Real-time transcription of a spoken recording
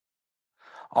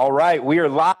All right, we are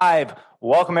live.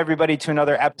 Welcome, everybody, to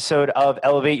another episode of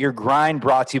Elevate Your Grind,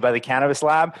 brought to you by the Cannabis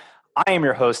Lab. I am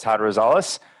your host, Todd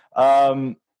Rosales.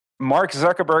 Mark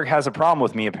Zuckerberg has a problem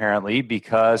with me, apparently,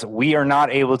 because we are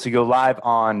not able to go live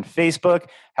on Facebook.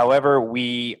 However,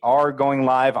 we are going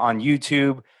live on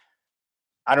YouTube.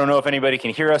 I don't know if anybody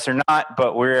can hear us or not,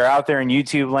 but we're out there in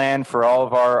YouTube land for all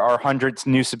of our hundreds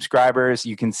new subscribers.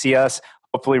 You can see us.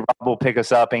 Hopefully, Rob will pick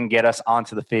us up and get us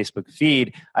onto the Facebook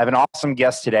feed. I have an awesome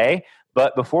guest today.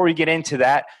 But before we get into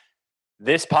that,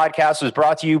 this podcast was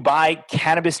brought to you by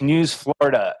Cannabis News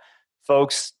Florida.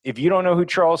 Folks, if you don't know who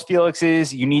Charles Felix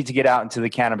is, you need to get out into the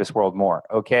cannabis world more,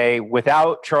 okay?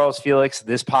 Without Charles Felix,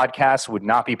 this podcast would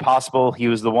not be possible. He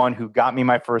was the one who got me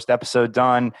my first episode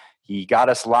done. He got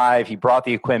us live. He brought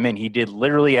the equipment. He did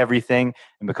literally everything.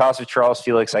 And because of Charles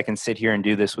Felix, I can sit here and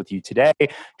do this with you today.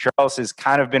 Charles has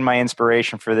kind of been my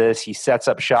inspiration for this. He sets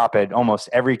up shop at almost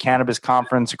every cannabis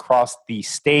conference across the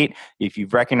state. If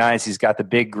you've recognized, he's got the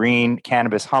big green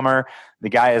cannabis Hummer. The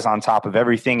guy is on top of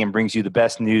everything and brings you the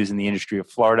best news in the industry of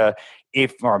Florida. In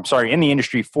the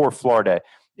industry for Florida.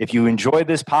 If you enjoyed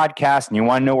this podcast and you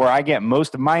want to know where I get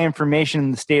most of my information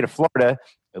in the state of Florida,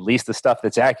 at least the stuff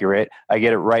that's accurate, I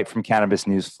get it right from Cannabis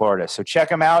News Florida. So check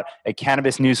them out at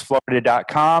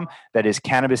cannabisnewsflorida.com. That is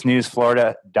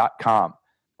cannabisnewsflorida.com.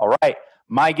 All right,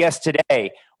 my guest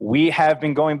today, we have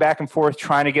been going back and forth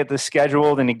trying to get this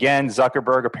scheduled. And again,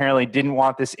 Zuckerberg apparently didn't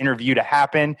want this interview to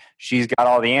happen. She's got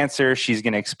all the answers. She's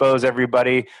going to expose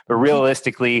everybody. But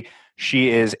realistically, she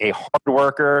is a hard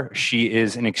worker. She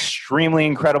is an extremely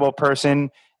incredible person.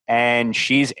 And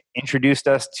she's introduced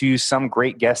us to some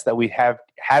great guests that we have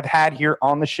had here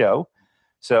on the show.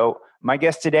 So my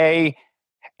guest today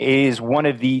is one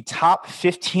of the top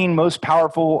 15 most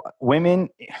powerful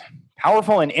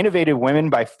and innovative women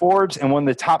by Forbes, and one of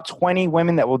the top 20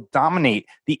 women that will dominate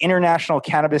the international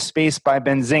cannabis space by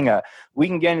Benzinga. We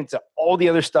can get into all the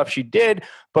other stuff she did,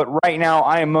 but right now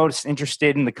I am most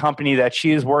interested in the company that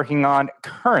she is working on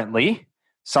currently,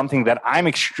 something that I'm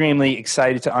extremely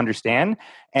excited to understand.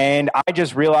 And I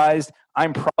just realized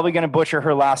I'm probably going to butcher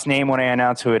her last name when I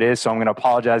announce who it is, so I'm going to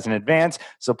apologize in advance.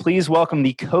 So please welcome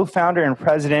the co-founder and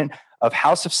president of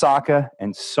House of Saka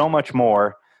and so much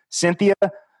more, Cynthia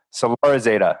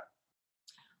Solarizada.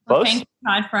 Well, thank you,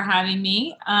 Todd, for having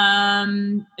me.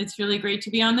 It's really great to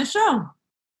be on the show.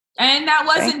 And that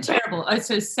wasn't terrible.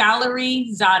 So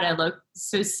salary, Zada. Look,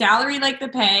 so salary like the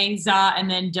pay, za,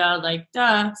 and then duh like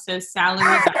duh. So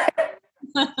salary,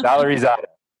 Zada. Salary, Zada.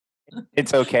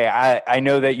 It's okay. I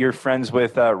know that you're friends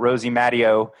with Rosie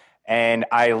Matteo, and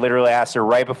I literally asked her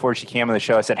right before she came on the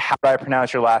show. I said, how do I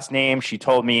pronounce your last name? She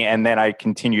told me, and then I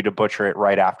continued to butcher it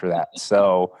right after that.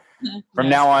 So from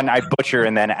now on, I butcher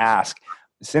and then ask.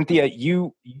 Cynthia,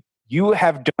 you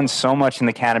have done so much in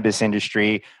the cannabis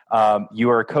industry. You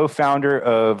are a co-founder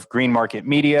of Green Market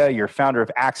Media. You're founder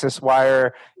of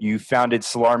AccessWire. You founded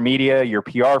Solar Media, your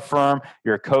PR firm.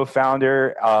 You're a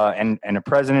co-founder and a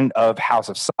president of House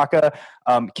of Saka.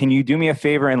 Can you do me a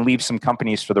favor and leave some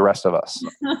companies for the rest of us?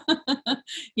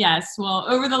 Yes. Well,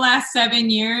 over the last 7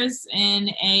 years in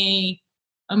a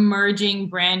emerging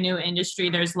brand new industry,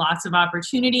 there's lots of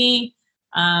opportunity.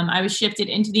 I was shifted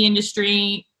into the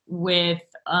industry with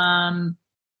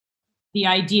the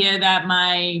idea that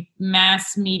my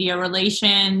mass media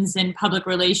relations and public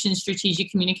relations,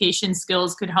 strategic communication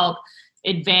skills could help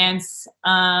advance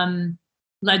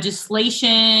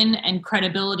legislation and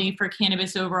credibility for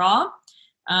cannabis overall.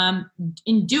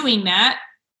 In doing that,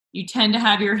 you tend to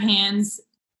have your hands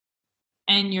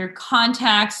and your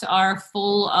contacts are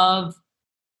full of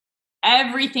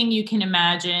everything you can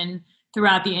imagine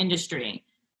throughout the industry.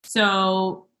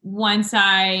 So once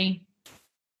I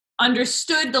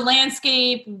understood the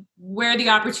landscape, where the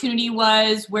opportunity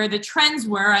was, where the trends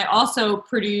were, I also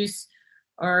produce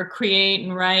or create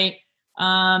and write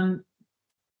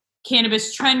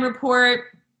Cannabis Trend Report,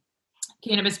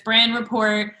 Cannabis Brand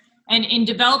Report. And in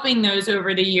developing those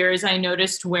over the years, I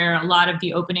noticed where a lot of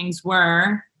the openings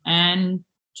were and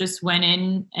just went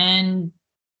in and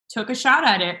took a shot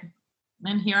at it.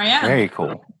 And here I am. Very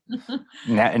cool.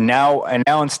 Now,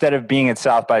 instead of being at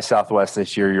South by Southwest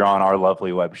this year, you're on our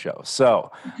lovely web show.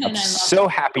 So I'm so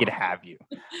happy to have you.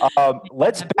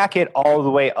 Let's back it all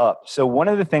the way up. So one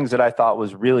of the things that I thought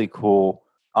was really cool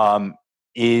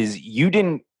is you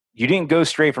didn't go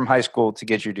straight from high school to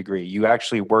get your degree. You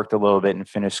actually worked a little bit and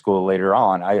finished school later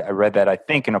on. I read that, I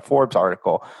think, in a Forbes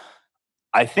article.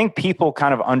 I think people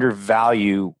kind of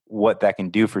undervalue what that can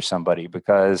do for somebody,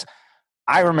 because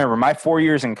I remember my 4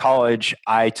 years in college,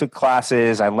 I took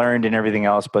classes, I learned and everything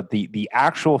else, but the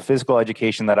actual physical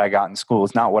education that I got in school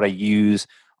is not what I use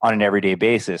on an everyday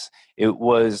basis. It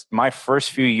was my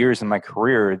first few years in my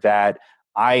career that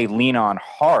I lean on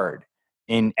hard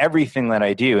in everything that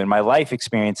I do, in my life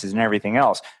experiences and everything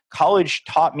else. College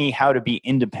taught me how to be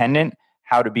independent,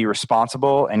 how to be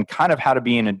responsible, and kind of how to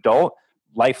be an adult,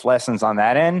 life lessons on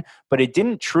that end. But it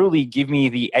didn't truly give me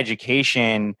the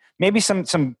education, maybe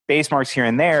some base marks here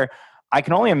and there. I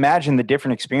can only imagine the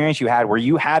different experience you had where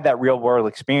you had that real world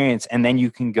experience and then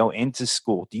you can go into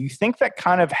school. Do you think that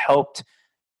kind of helped,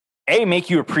 A, make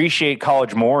you appreciate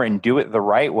college more and do it the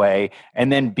right way?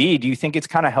 And then B, do you think it's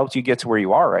kind of helped you get to where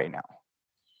you are right now?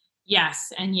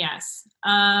 Yes and yes.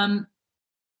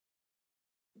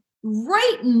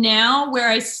 Right now, where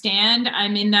I stand,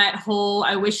 I'm in that whole,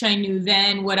 I wish I knew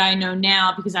then what I know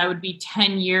now, because I would be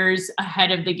 10 years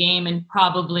ahead of the game and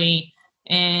probably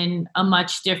in a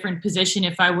much different position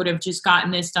if I would have just gotten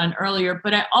this done earlier.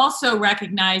 But I also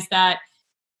recognize that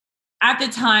at the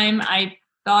time, I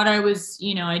thought I was,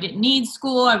 I didn't need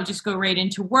school. I would just go right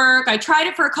into work. I tried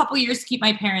it for a couple years to keep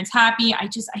my parents happy. I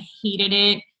hated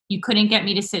it. You couldn't get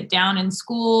me to sit down in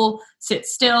school, sit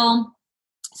still.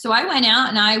 So I went out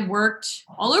and I worked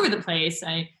all over the place.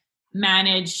 I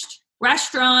managed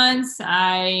restaurants.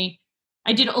 I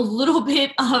did a little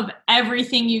bit of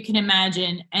everything you can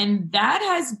imagine. And that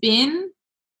has been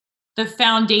the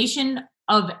foundation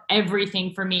of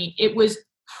everything for me. It was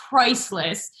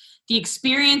priceless. The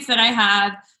experience that I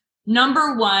have,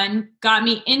 number one, got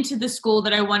me into the school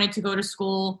that I wanted to go to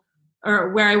school, or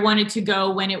where I wanted to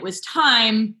go when it was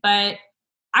time, but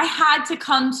I had to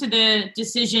come to the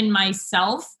decision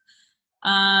myself.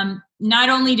 Not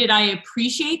only did I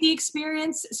appreciate the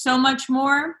experience so much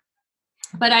more,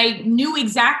 but I knew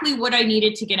exactly what I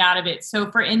needed to get out of it. So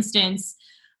for instance,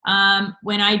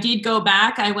 when I did go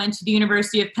back, I went to the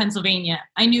University of Pennsylvania.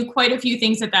 I knew quite a few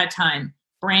things at that time.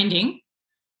 Branding,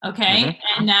 okay?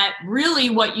 Mm-hmm. And that really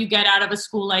what you get out of a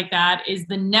school like that is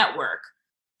the network.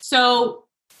 So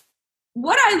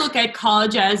what I look at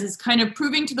college as is kind of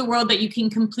proving to the world that you can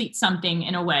complete something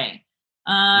in a way.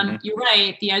 You're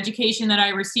right. The education that I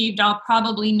received, I'll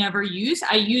probably never use.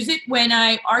 I use it when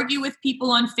I argue with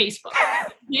people on Facebook.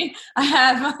 Okay? I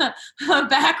have a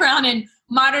background in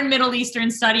modern Middle Eastern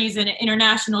studies and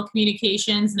international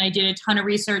communications, and I did a ton of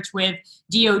research with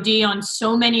DoD on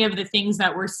so many of the things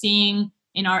that we're seeing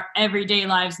in our everyday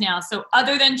lives now. So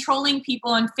other than trolling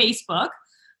people on Facebook,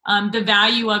 the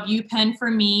value of UPenn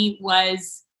for me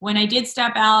was when I did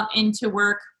step out into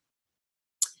work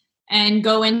and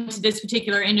go into this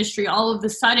particular industry, all of a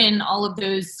sudden, all of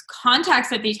those contacts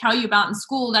that they tell you about in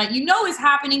school that is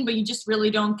happening, but you just really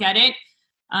don't get it.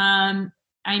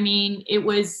 It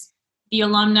was the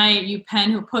alumni at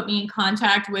UPenn who put me in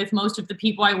contact with most of the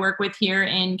people I work with here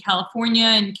in California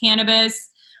and cannabis.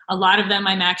 A lot of them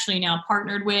I'm actually now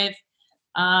partnered with.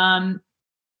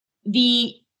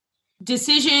 The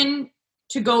decision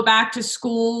to go back to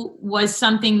school was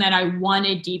something that I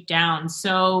wanted deep down.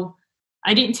 So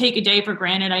I didn't take a day for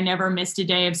granted. I never missed a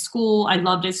day of school. I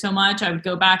loved it so much. I would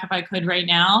go back if I could right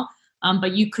now.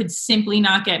 But you could simply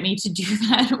not get me to do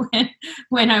that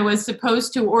when I was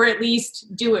supposed to, or at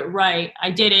least do it right.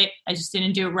 I did it. I just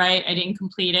didn't do it right. I didn't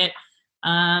complete it.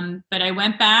 But I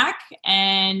went back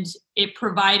and it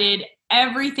provided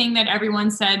everything that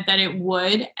everyone said that it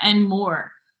would and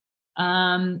more.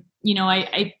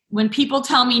 When people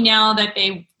tell me now that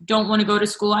they don't want to go to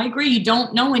school, I agree. No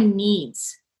one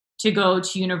needs to go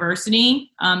to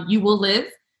university. You will live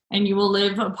and you will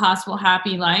live a possible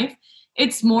happy life.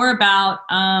 It's more about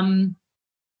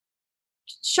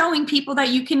showing people that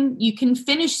you can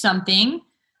finish something,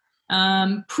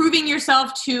 proving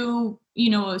yourself to,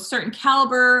 a certain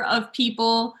caliber of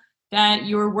people that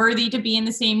you're worthy to be in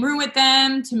the same room with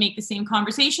them, to make the same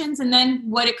conversations. And then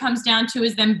what it comes down to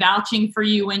is them vouching for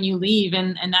you when you leave.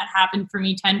 And that happened for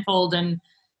me tenfold. And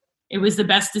it was the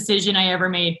best decision I ever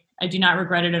made. I do not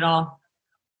regret it at all.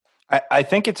 I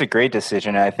think it's a great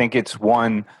decision. I think it's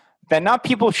one that not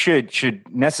people should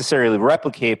necessarily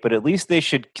replicate, but at least they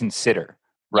should consider,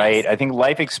 right? Yes. I think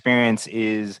life experience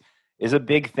is a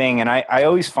big thing. And I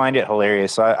always find it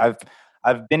hilarious. So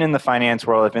I've been in the finance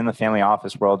world, I've been in the family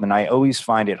office world, and I always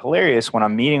find it hilarious when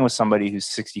I'm meeting with somebody who's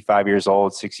 65 years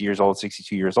old, 60 years old,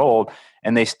 62 years old,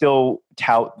 and they still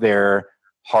tout their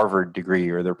Harvard degree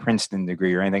or their Princeton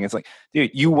degree or anything. It's like,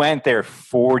 dude, you went there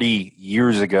 40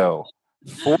 years ago.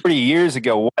 40 years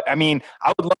ago. I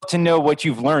would love to know what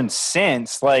you've learned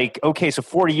since. Like, okay, so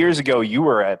 40 years ago, you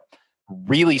were a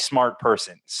really smart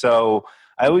person. So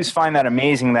I always find that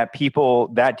amazing that people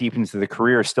that deep into the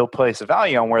career still place a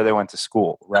value on where they went to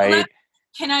school, right?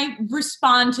 Can I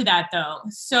respond to that though?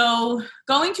 So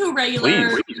going to a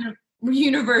regular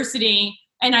university,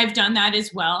 and I've done that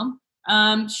as well,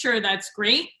 Sure, that's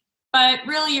great. But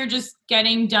really, you're just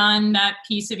getting done that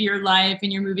piece of your life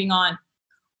and you're moving on.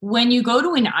 When you go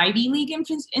to an Ivy League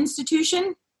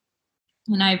institution,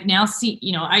 and I've now seen,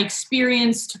 I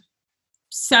experienced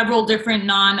several different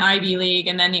non-Ivy League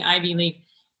and then the Ivy League,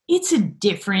 it's a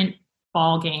different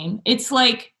ball game. It's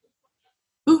like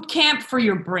boot camp for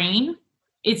your brain.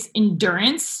 It's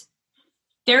endurance.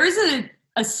 There is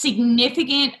a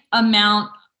significant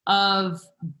amount of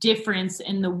difference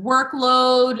in the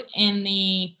workload, in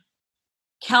the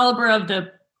caliber of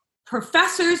the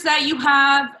professors that you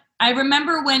have. I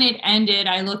remember when it ended,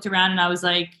 I looked around and I was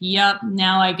like, yep,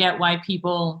 now I get why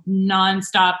people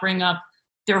nonstop bring up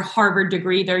their Harvard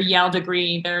degree, their Yale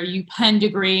degree, their UPenn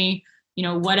degree,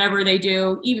 whatever they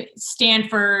do, even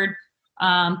Stanford,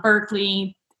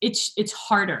 Berkeley. It's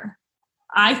harder.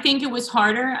 I think it was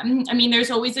harder. I mean,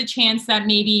 there's always a chance that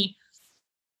maybe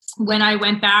when I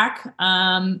went back,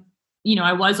 I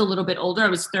was a little bit older. I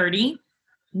was 30.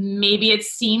 Maybe it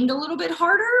seemed a little bit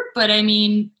harder, but I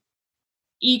mean,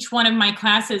 each one of my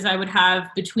classes, I would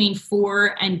have between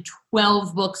 4 and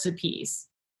 12 books apiece.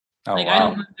 Oh, wow. I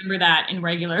don't remember that in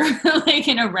regular,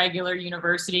 in a regular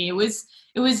university. It was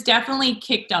definitely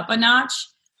kicked up a notch.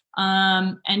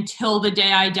 Until the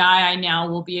day I die, I now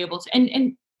will be able to,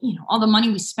 and all the money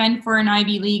we spend for an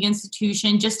Ivy League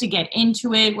institution just to get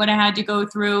into it, what I had to go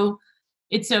through,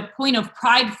 it's a point of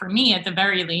pride for me at the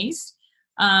very least.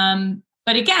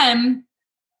 But again,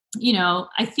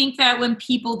 I think that when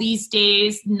people these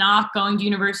days not going to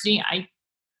university, I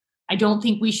don't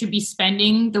think we should be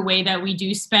spending the way that we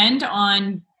do spend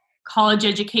on college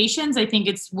educations. I think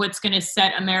it's what's going to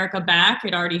set America back.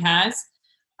 It already has.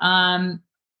 And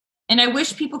I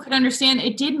wish people could understand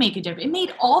it did make a difference. It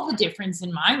made all the difference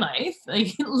in my life,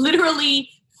 like literally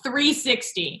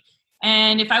 360.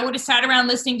 And if I would have sat around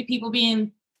listening to people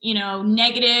being,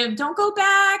 negative, don't go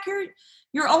back,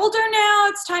 you're older now,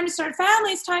 it's time to start a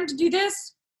family, it's time to do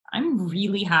this. I'm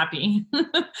really happy.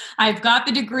 I've got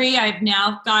the degree. I've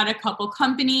now got a couple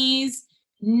companies.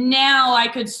 Now I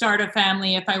could start a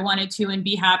family if I wanted to and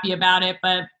be happy about it.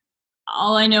 But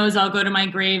all I know is I'll go to my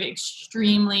grave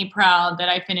extremely proud that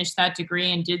I finished that degree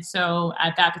and did so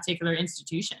at that particular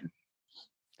institution.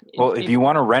 Well, if you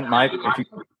want to rent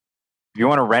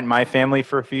my family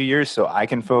for a few years so I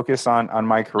can focus on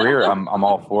my career, I'm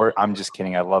all for it. I'm just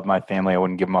kidding. I love my family. I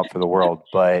wouldn't give them up for the world.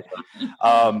 But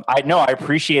I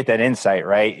appreciate that insight,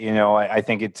 right? I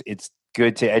think it's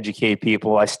good to educate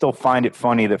people. I still find it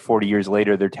funny that 40 years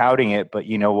later they're touting it, but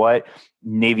you know what?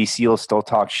 Navy SEALs still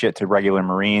talk shit to regular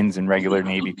Marines and regular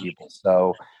Navy people.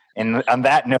 So, and on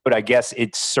that note, I guess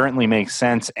it certainly makes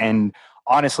sense. And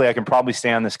honestly, I can probably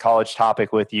stay on this college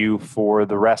topic with you for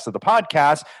the rest of the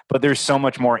podcast, but there's so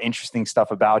much more interesting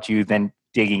stuff about you than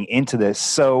digging into this.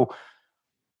 So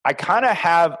I kind of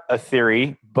have a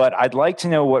theory, but I'd like to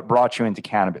know what brought you into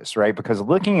cannabis, right? Because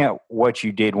looking at what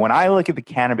you did, when I look at the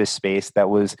cannabis space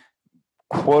that was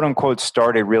quote unquote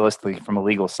started realistically from a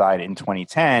legal side in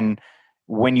 2010,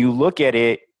 when you look at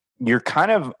it, you're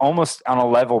kind of almost on a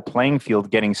level playing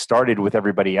field getting started with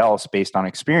everybody else based on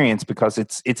experience because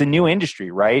it's a new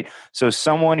industry, right? So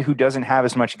someone who doesn't have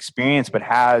as much experience but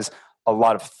has a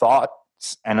lot of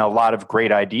thoughts and a lot of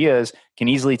great ideas can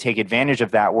easily take advantage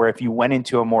of that. Where if you went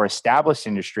into a more established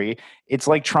industry, it's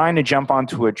like trying to jump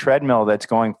onto a treadmill that's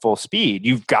going full speed.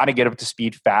 You've got to get up to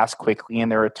speed fast, quickly,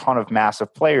 and there are a ton of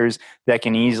massive players that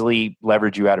can easily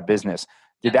leverage you out of business.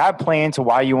 Did that play into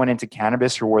why you went into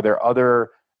cannabis, or were there other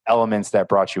elements that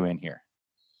brought you in here?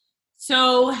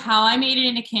 So how I made it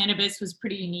into cannabis was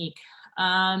pretty unique.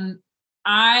 When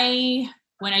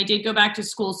I did go back to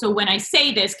school, so when I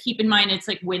say this, keep in mind it's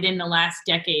like within the last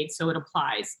decade, so it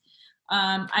applies.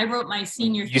 I wrote my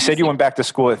senior thesis. You said you went back to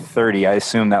school at 30. I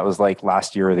assume that was like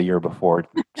last year or the year before.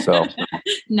 So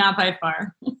not by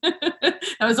far. That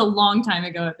was a long time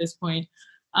ago at this point.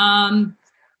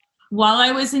 While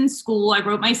I was in school, I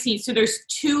wrote my thesis. So there's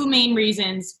two main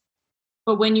reasons,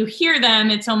 but when you hear them,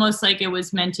 it's almost like it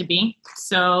was meant to be.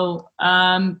 So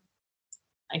I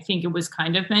think it was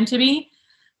kind of meant to be.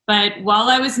 But while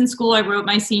I was in school, I wrote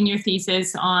my senior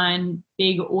thesis on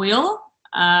big oil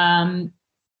and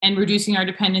reducing our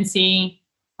dependency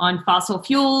on fossil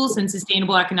fuels and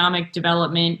sustainable economic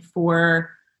development for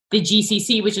the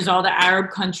GCC, which is all the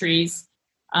Arab countries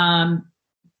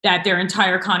that their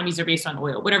entire economies are based on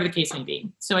oil, whatever the case may be.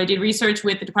 So I did research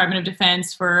with the Department of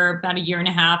Defense for about 1.5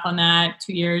 years on that,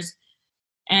 2 years.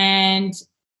 And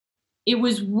it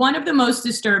was one of the most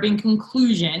disturbing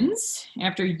conclusions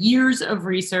after years of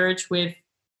research with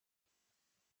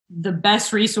the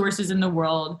best resources in the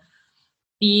world.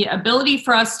 The ability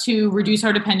for us to reduce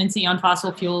our dependency on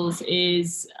fossil fuels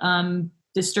is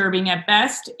disturbing at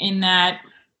best in that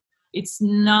it's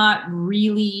not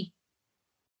really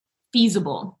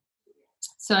feasible.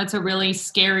 So that's a really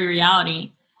scary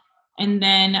reality. And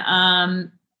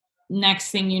then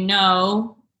next thing you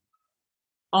know,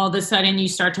 all of a sudden you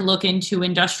start to look into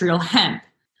industrial hemp.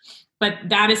 But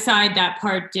that aside, that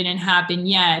part didn't happen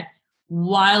yet.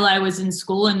 While I was in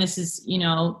school, and this is,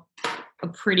 a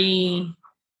pretty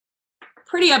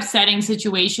upsetting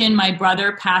situation, my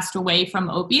brother passed away from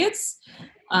opiates.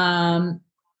 And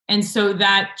so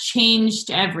that changed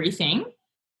everything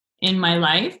in my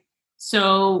life.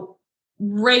 So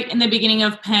right in the beginning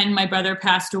of Penn, my brother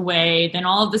passed away. Then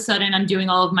all of a sudden I'm doing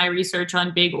all of my research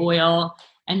on big oil.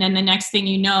 And then the next thing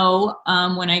you know,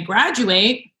 when I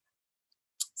graduate,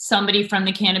 somebody from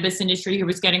the cannabis industry who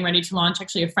was getting ready to launch,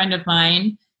 actually a friend of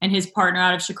mine and his partner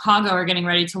out of Chicago are getting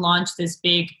ready to launch this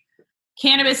big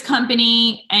cannabis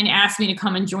company and asked me to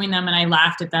come and join them. And I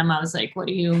laughed at them. I was like, what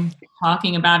are you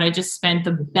talking about? I just spent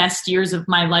the best years of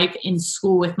my life in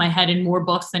school with my head in more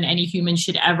books than any human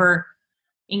should ever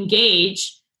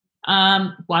engage.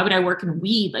 Why would I work in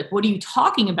weed? Like, what are you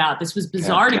talking about? This was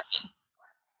bizarre to me.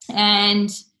 And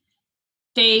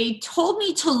they told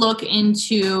me to look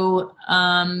into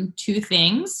two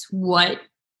things: what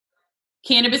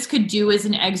cannabis could do as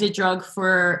an exit drug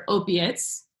for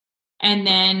opiates, and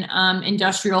then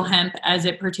industrial hemp as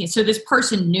it pertains. So this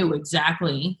person knew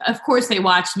exactly. Of course, they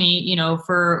watched me,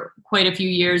 for quite a few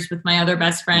years with my other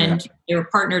best friend. Yeah. They were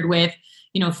partnered with,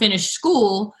 finished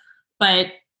school, but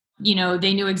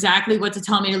they knew exactly what to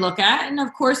tell me to look at. And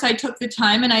of course, I took the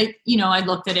time and I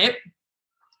looked at it.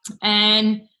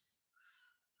 And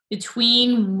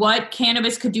between what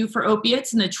cannabis could do for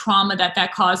opiates and the trauma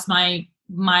that caused my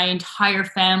entire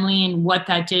family and what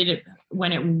that did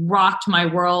when it rocked my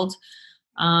world,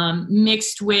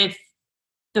 mixed with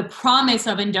the promise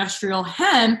of industrial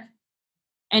hemp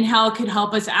and how it could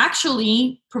help us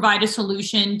actually provide a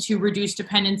solution to reduce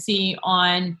dependency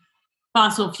on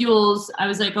fossil fuels, I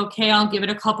was like, okay, I'll give it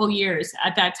a couple years.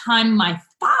 At that time, my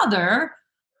father,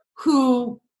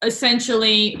 who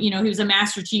essentially, he was a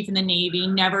Master Chief in the Navy,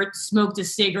 never smoked a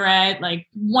cigarette, like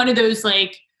one of those,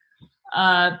 like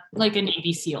a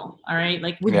Navy SEAL, all right?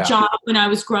 Like would jog when I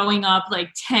was growing up, like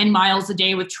 10 miles a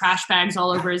day with trash bags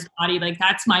all over his body. Like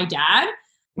that's my dad.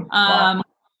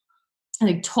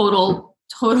 Like total,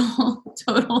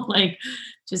 like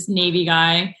just Navy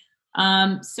guy.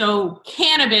 So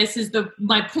cannabis is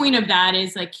my point of that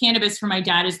is like cannabis for my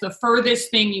dad is the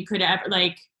furthest thing you could ever,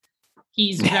 like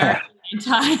he's very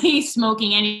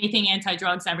anti-smoking, anything,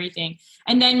 anti-drugs, everything.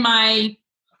 And then my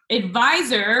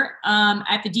advisor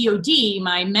at the DOD,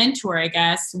 my mentor, I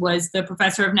guess, was the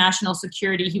professor of national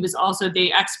security. He was also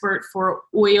the expert for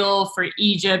oil for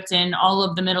Egypt and all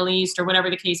of the Middle East or whatever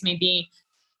the case may be.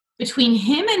 Between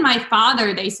him and my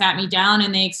father, they sat me down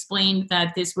and they explained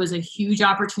that this was a huge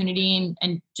opportunity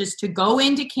and just to go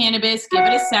into cannabis, give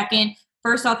it a second.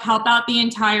 First off, help out the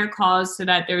entire cause so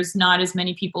that there's not as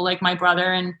many people like my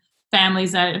brother and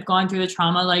families that have gone through the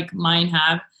trauma like mine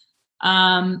have.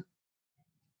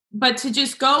 But to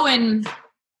just go and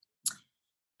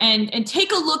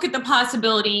take a look at the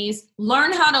possibilities,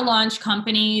 learn how to launch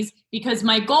companies, because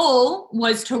my goal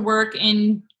was to work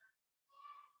in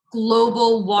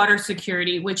global water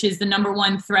security, which is the number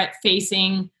one threat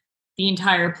facing the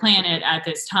entire planet at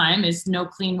this time, is no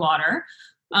clean water.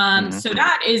 So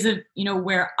that is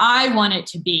where I want it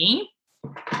to be.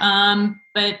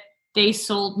 But they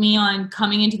sold me on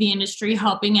coming into the industry,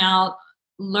 helping out,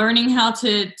 learning how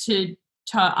to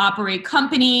operate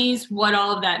companies, what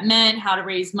all of that meant, how to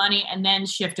raise money, and then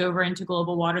shift over into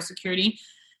global water security.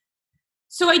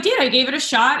 So I did. I gave it a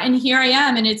shot, and here I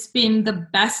am, and it's been the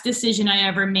best decision I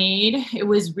ever made. It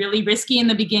was really risky in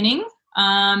the beginning.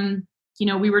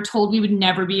 We were told we would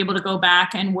never be able to go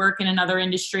back and work in another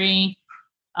industry,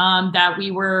 that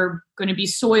we were going to be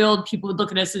soiled. People would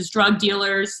look at us as drug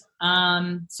dealers.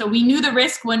 So we knew the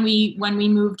risk when we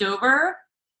moved over,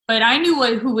 but I knew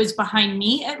who was behind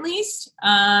me at least.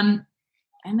 And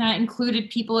that included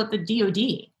people at the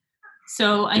DOD.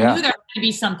 So I knew there had to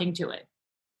be something to it.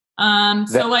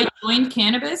 So I joined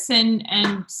cannabis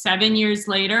and 7 years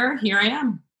later, here I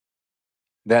am.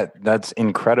 That's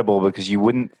incredible, because you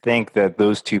wouldn't think that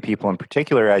those two people in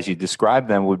particular, as you described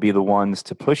them, would be the ones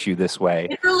to push you this way.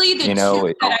 Literally the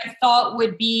two that I thought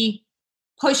would be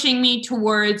pushing me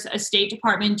towards a State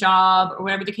Department job or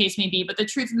whatever the case may be. But the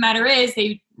truth of the matter is,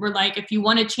 they were like, if you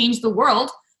want to change the world,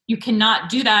 you cannot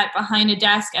do that behind a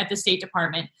desk at the State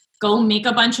Department. Go make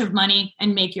a bunch of money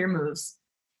and make your moves.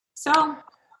 So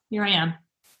here I am.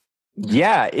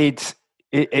 Yeah,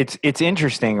 It's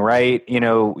interesting, right? You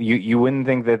know, you wouldn't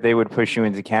think that they would push you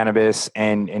into cannabis,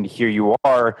 and here you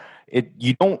are.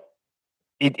 You don't.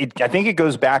 I think it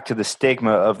goes back to the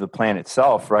stigma of the plant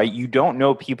itself, right? You don't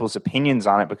know people's opinions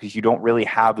on it because you don't really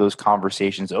have those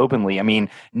conversations openly. I mean,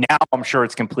 now I'm sure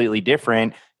it's completely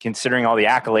different considering all the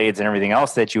accolades and everything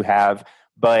else that you have.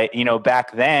 But, you know,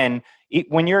 back then,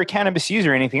 when you're a cannabis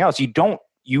user or anything else,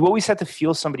 you always have to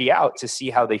feel somebody out to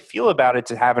see how they feel about it,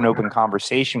 to have an open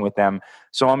conversation with them.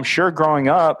 So I'm sure growing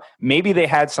up, maybe they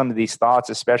had some of these thoughts,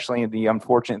 especially the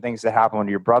unfortunate things that happened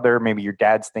to your brother. Maybe your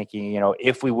dad's thinking, you know,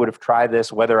 if we would have tried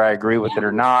this, whether I agree with it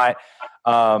or not.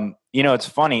 You know, it's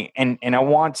funny. And I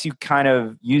want to kind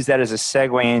of use that as a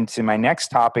segue into my next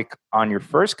topic on your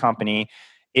first company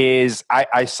is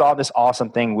I saw this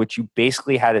awesome thing, which you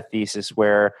basically had a thesis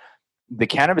where the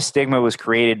cannabis stigma was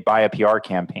created by a PR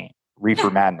campaign.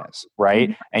 Reefer Madness, right?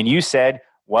 Mm-hmm. And you said,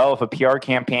 well, if a PR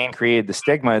campaign created the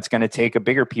stigma, it's going to take a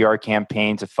bigger PR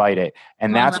campaign to fight it.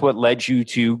 And that's what led you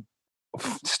to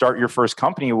start your first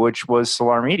company, which was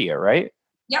Solar Media, right?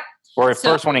 Yep. Or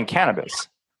first one in cannabis.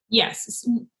 Yes.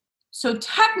 So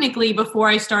technically, before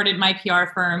I started my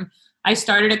PR firm, I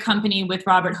started a company with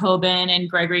Robert Hoban and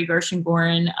Gregory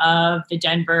Gershengorn of the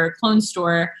Denver Clone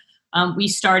Store. We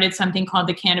started something called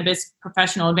the Cannabis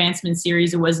Professional Advancement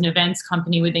Series. It was an events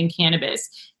company within cannabis.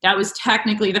 That was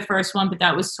technically the first one, but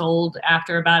that was sold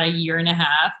after about a year and a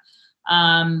half.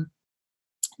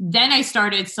 Then I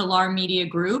started Solar Media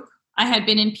Group. I had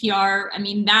been in PR. I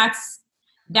mean,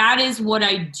 that is what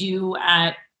I do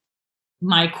at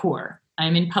my core.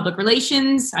 I'm in public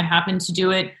relations. I happen to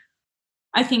do it,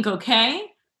 I think, okay.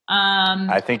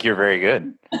 I think you're very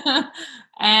good.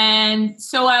 And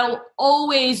so I'll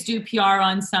always do PR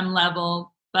on some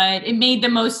level, but it made the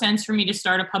most sense for me to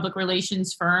start a public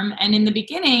relations firm. And in the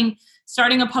beginning,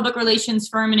 starting a public relations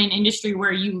firm in an industry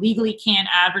where you legally can't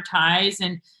advertise,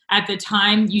 and at the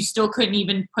time you still couldn't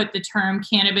even put the term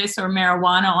cannabis or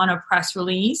marijuana on a press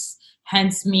release,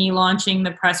 hence me launching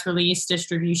the press release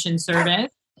distribution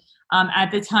service. At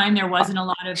the time, there wasn't a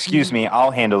lot of... Excuse me,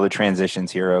 I'll handle the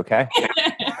transitions here, okay?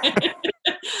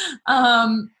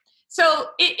 So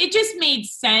it just made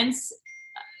sense.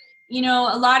 You know,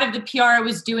 a lot of the PR I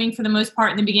was doing for the most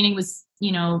part in the beginning was,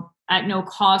 you know, at no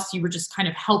cost. You were just kind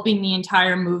of helping the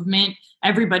entire movement.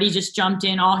 Everybody just jumped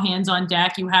in, all hands on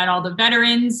deck. You had all the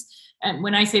veterans. And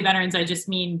when I say veterans, I just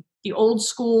mean the old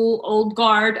school, old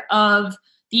guard of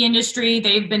the industry.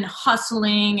 They've been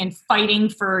hustling and fighting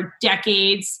for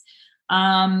decades.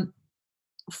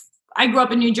 I grew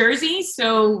up in New Jersey,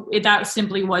 so that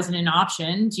simply wasn't an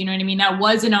option. Do you know what I mean? That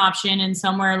was an option in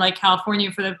somewhere like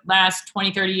California for the last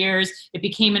 20, 30 years. It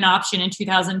became an option in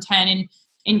 2010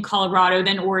 in Colorado,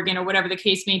 then Oregon, or whatever the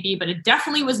case may be. But it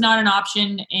definitely was not an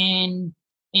option in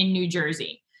New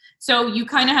Jersey. So you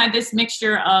kind of had this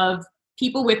mixture of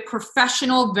people with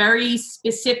professional, very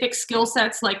specific skill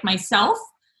sets like myself.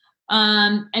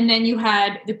 And then you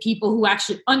had the people who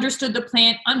actually understood the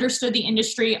plant, understood the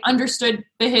industry, understood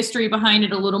the history behind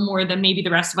it a little more than maybe the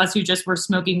rest of us who just were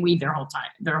smoking weed their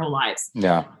whole lives.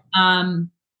 Yeah.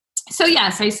 So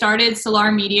yes, I started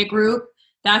Solar Media Group.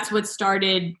 That's what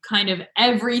started kind of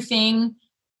everything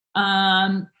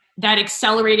that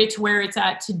accelerated to where it's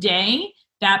at today.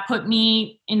 That put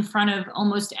me in front of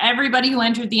almost everybody who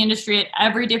entered the industry at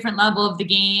every different level of the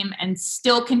game and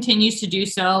still continues to do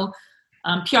so.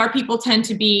 PR people tend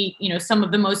to be, you know, some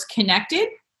of the most connected.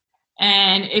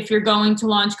 And if you're going to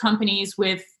launch companies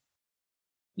with,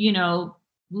 you know,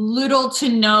 little to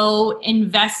no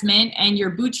investment and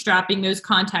you're bootstrapping, those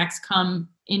contacts come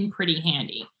in pretty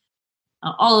handy.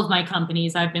 All of my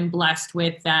companies, I've been blessed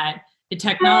with that. The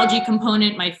technology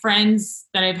component, my friends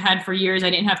that I've had for years,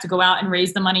 I didn't have to go out and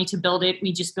raise the money to build it.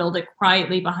 We just build it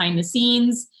quietly behind the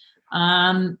scenes.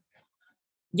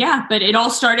 Yeah, but it all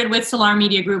started with Solar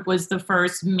Media Group was the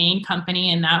first main company,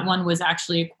 and that one was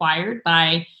actually acquired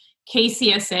by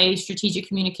KCSA Strategic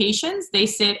Communications. They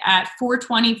sit at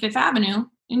 420 Fifth Avenue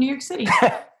in New York City.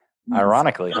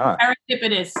 Ironically, huh?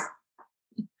 Serendipitous.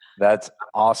 That's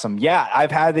awesome. Yeah,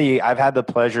 I've had the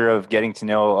pleasure of getting to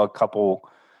know a couple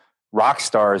rock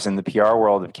stars in the PR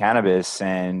world of cannabis,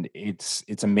 and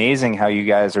it's amazing how you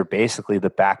guys are basically the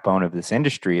backbone of this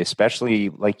industry. Especially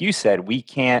like you said, we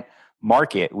can't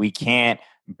market, we can't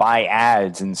buy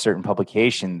ads in certain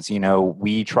publications. You know,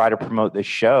 we try to promote this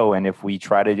show, and if we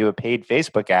try to do a paid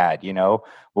Facebook ad, you know,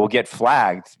 we'll get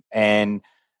flagged. And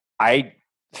I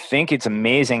think it's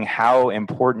amazing how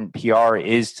important PR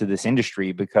is to this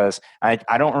industry, because I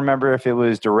don't remember if it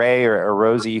was DeRay or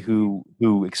Rosie who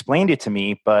explained it to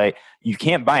me, but you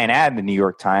can't buy an ad in the New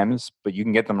York Times, but you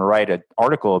can get them to write an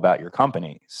article about your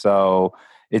company. So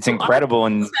it's incredible.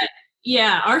 And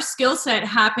Yeah, our skill set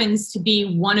happens to be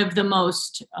one of the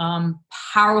most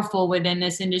powerful within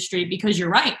this industry, because you're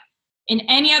right. In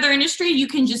any other industry, you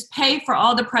can just pay for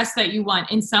all the press that you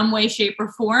want in some way, shape,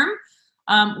 or form,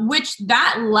 which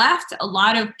that left a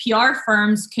lot of PR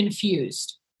firms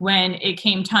confused when it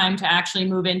came time to actually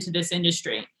move into this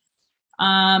industry.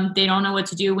 They don't know what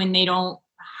to do when they don't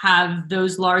have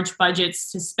those large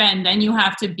budgets to spend. Then you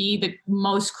have to be the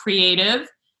most creative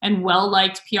and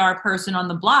well-liked PR person on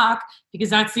the block, because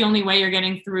that's the only way you're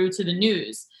getting through to the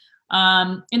news.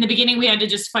 In the beginning, we had to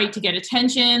just fight to get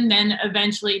attention. Then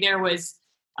eventually there was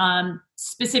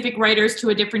specific writers to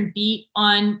a different beat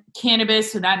on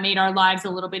cannabis, so that made our lives a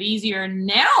little bit easier.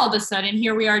 Now, all of a sudden,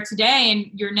 here we are today,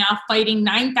 and you're now fighting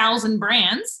 9,000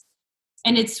 brands,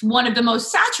 and it's one of the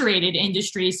most saturated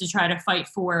industries to try to fight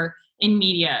for in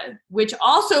media, which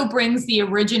also brings the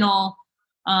original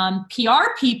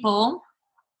PR people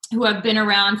who have been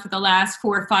around for the last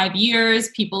 4 or 5 years,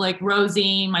 people like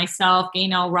Rosie, myself,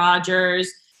 Gaynell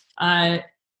Rogers, Gia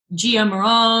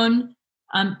Marone.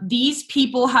 These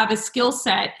people have a skill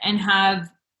set and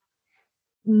have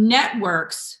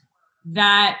networks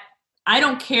that, I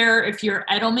don't care if you're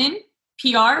Edelman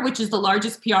PR, which is the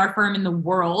largest PR firm in the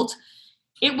world,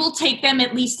 it will take them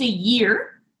at least a year,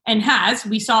 and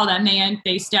we saw them,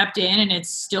 they stepped in, and it's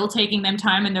still taking them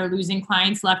time, and they're losing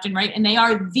clients left and right. And they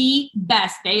are the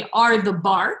best. They are the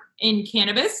bar in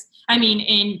cannabis.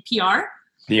 In PR.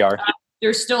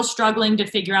 They're still struggling to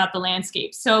figure out the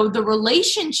landscape. So the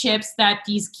relationships that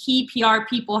these key PR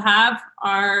people have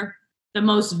are the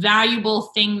most valuable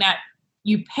thing that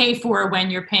you pay for when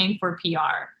you're paying for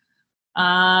PR.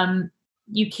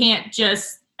 You can't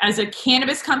just, as a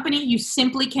cannabis company, you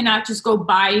simply cannot just go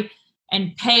buy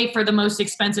and pay for the most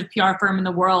expensive PR firm in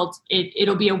the world.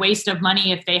 It'll be a waste of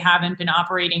money if they haven't been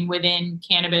operating within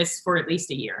cannabis for at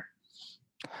least a year.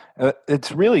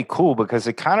 It's really cool because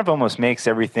it kind of almost makes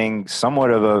everything somewhat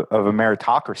of a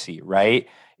meritocracy, right?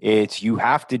 It's, you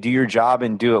have to do your job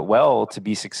and do it well to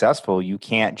be successful. You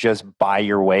can't just buy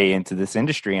your way into this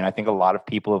industry. And I think a lot of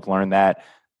people have learned that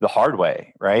the hard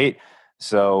way, right?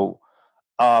 So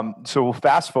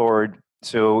fast forward.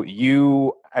 So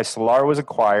as Solar was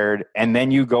acquired, and then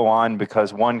you go on,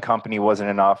 because one company wasn't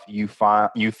enough, you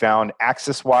found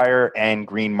AccessWire and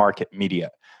Green Market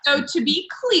Media. So to be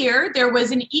clear, there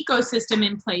was an ecosystem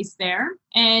in place there,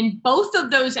 and both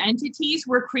of those entities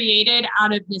were created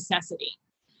out of necessity.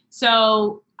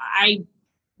 So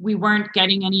we weren't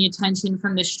getting any attention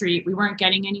from the street. We weren't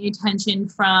getting any attention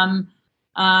from,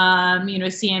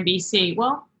 CNBC.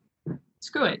 Well,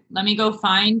 screw it. Let me go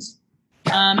find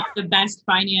the best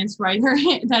finance writer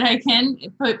that I can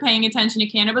paying attention to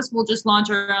cannabis. We'll just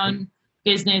launch our own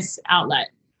business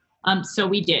outlet. So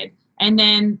we did. And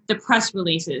then the press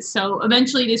releases. So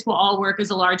eventually this will all work as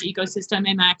a large ecosystem.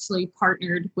 I'm actually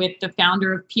partnered with the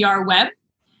founder of PR Web.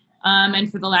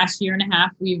 And for the last year and a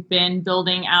half, we've been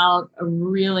building out a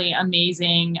really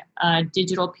amazing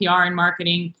digital PR and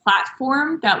marketing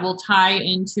platform that will tie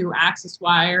into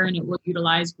AccessWire, and it will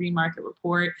utilize Green Market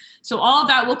Report. So all of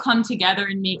that will come together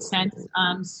and make sense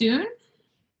soon.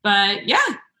 But yeah,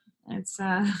 that's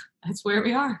where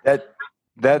we are.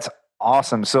 That's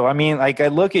awesome. So, I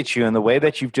look at you, and the way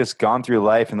that you've just gone through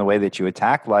life and the way that you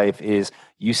attack life is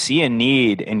you see a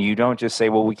need, and you don't just say,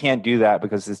 well, we can't do that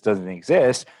because this doesn't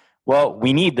exist. Well,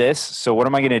 we need this. So what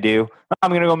am I going to do? I'm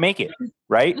going to go make it,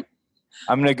 right?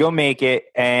 I'm going to go make it.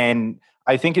 And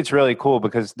I think it's really cool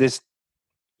because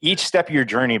each step of your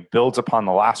journey builds upon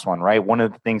the last one, right? One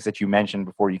of the things that you mentioned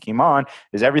before you came on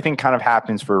is everything kind of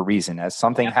happens for a reason. As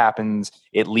something happens,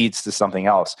 it leads to something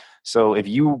else. So if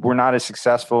you were not as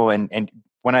successful, and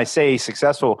when I say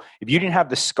successful, if you didn't have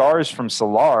the scars from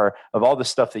Solar of all the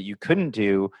stuff that you couldn't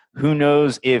do, who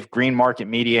knows if Green Market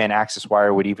Media and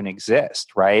AccessWire would even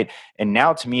exist, right? And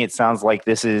now to me, it sounds like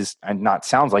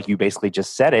you basically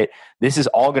just said it, this is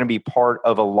all going to be part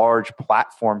of a large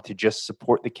platform to just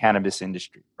support the cannabis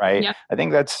industry, right? Yep. I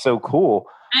think that's so cool.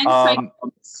 And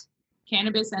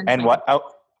cannabis and what?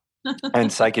 Oh,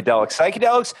 and psychedelics.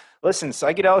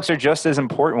 Psychedelics are just as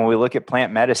important when we look at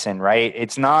plant medicine, right?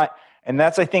 It's not... And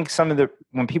that's, I think,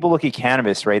 when people look at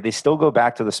cannabis, right, they still go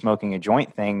back to the smoking a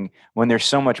joint thing when there's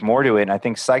so much more to it. And I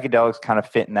think psychedelics kind of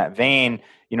fit in that vein,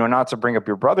 not to bring up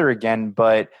your brother again,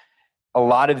 but a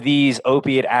lot of these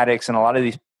opiate addicts and a lot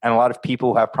of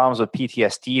people who have problems with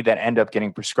PTSD that end up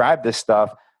getting prescribed this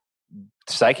stuff,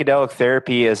 psychedelic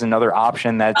therapy is another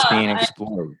option that's being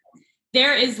explored.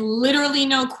 There is literally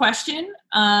no question.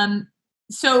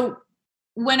 So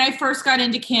when I first got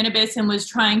into cannabis and was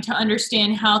trying to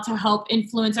understand how to help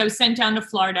influence, I was sent down to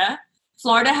Florida.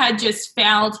 Florida had just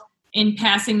failed in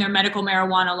passing their medical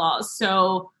marijuana laws.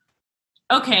 So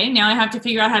okay, now I have to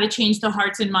figure out how to change the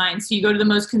hearts and minds. So you go to the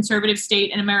most conservative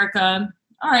state in America.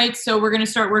 All right, so we're going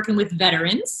to start working with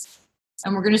veterans,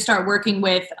 and we're going to start working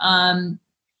with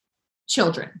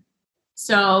children.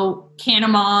 So Canna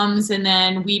Moms, and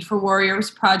then Weed for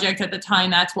Warriors project at the time,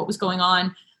 that's what was going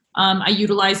on. I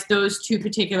utilized those two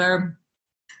particular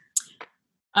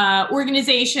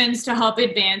organizations to help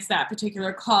advance that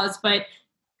particular cause. But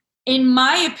in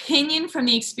my opinion, from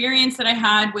the experience that I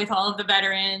had with all of the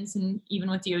veterans and even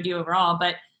with DoD overall,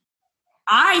 but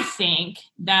I think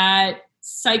that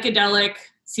psychedelic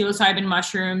psilocybin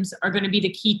mushrooms are going to be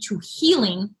the key to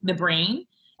healing the brain.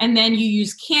 And then you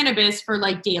use cannabis for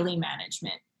like daily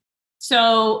management.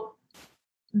 So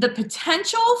the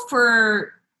potential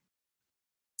for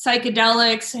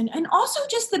psychedelics and also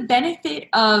just the benefit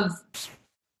of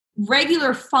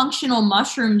regular functional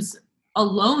mushrooms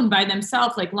alone by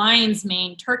themselves, like lion's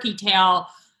mane, turkey tail,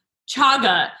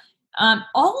 chaga,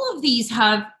 all of these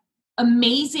have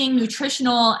amazing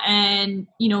nutritional and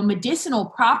medicinal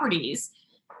properties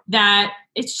that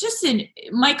it's just in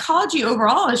mycology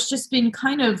overall has just been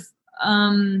kind of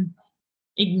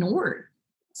ignored.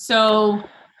 So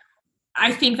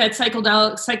I think that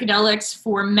psychedelics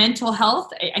for mental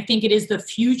health, I think it is the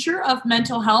future of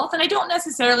mental health. And I don't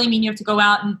necessarily mean you have to go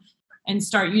out and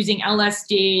start using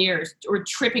LSD or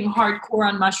tripping hardcore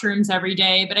on mushrooms every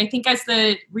day. But I think as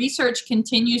the research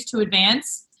continues to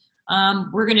advance,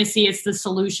 we're going to see it's the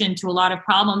solution to a lot of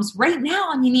problems. Right now,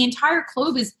 I mean, the entire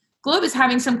globe is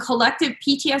having some collective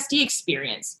PTSD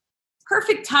experience.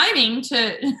 Perfect timing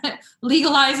to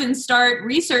legalize and start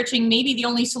researching maybe the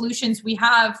only solutions we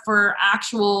have for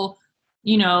actual,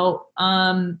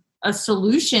 a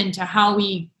solution to how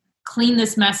we clean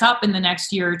this mess up in the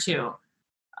next year or two.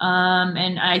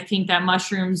 And I think that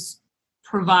mushrooms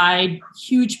provide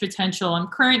huge potential. I'm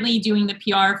currently doing the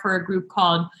PR for a group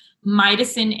called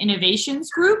Midicine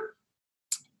Innovations Group.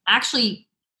 Actually,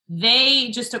 they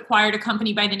just acquired a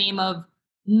company by the name of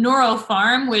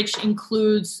Neuropharm, which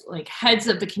includes like heads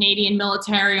of the Canadian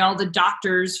military, all the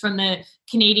doctors from the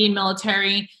Canadian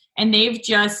military, and they've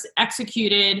just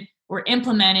executed or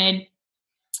implemented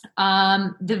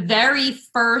the very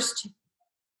first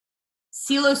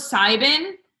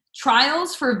psilocybin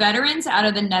trials for veterans out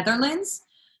of the Netherlands.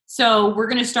 So we're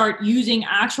going to start using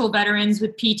actual veterans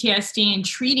with PTSD and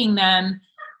treating them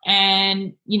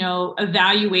and,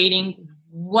 evaluating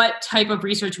what type of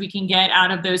research we can get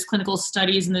out of those clinical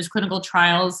studies and those clinical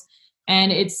trials. And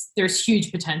there's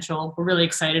huge potential. We're really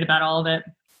excited about all of it.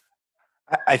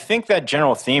 I think that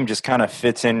general theme just kind of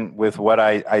fits in with what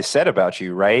I said about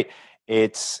you, right?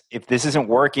 It's if this isn't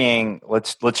working,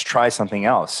 let's try something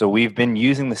else. So we've been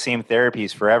using the same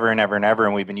therapies forever and ever and ever,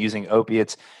 and we've been using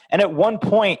opiates. And at one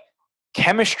point,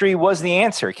 chemistry was the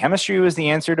answer. Chemistry was the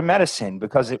answer to medicine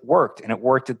because it worked, and it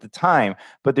worked at the time.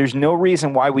 But there's no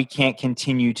reason why we can't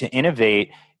continue to innovate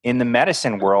in the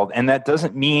medicine world. And that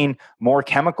doesn't mean more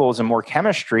chemicals and more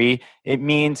chemistry. It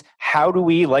means how do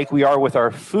we, like we are with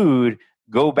our food,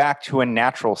 go back to a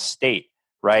natural state,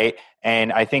 right?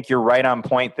 And I think you're right on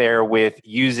point there with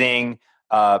using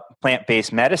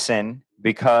plant-based medicine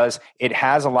because it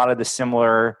has a lot of the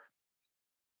similar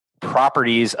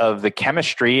properties of the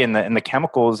chemistry and the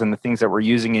chemicals and the things that we're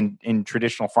using in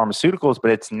traditional pharmaceuticals,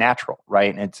 but it's natural,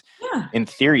 right? And it's in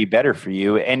theory better for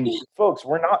you. And folks,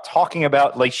 we're not talking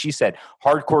about, like she said,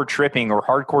 hardcore tripping or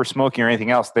hardcore smoking or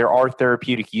anything else. There are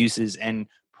therapeutic uses and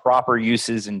proper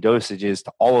uses and dosages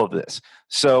to all of this.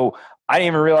 So I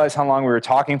didn't even realize how long we were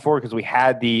talking for because we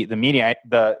had the meeting,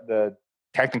 the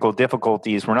technical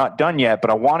difficulties. We're not done yet,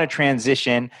 but I want to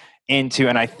transition into,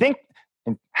 and I think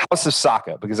House of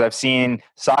Saka, because I've seen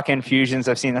Saka infusions.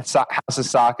 I've seen House of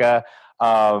Saka.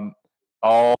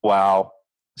 Oh, wow.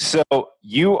 So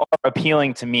you are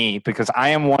appealing to me because I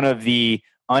am one of the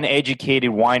uneducated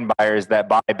wine buyers that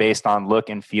buy based on look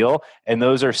and feel. And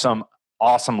those are some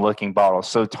awesome looking bottles.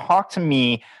 So talk to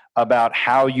me about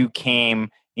how you came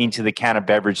into the can of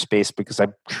beverage space, because I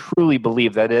truly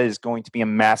believe that it is going to be a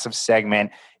massive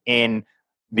segment in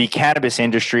the cannabis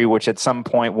industry, which at some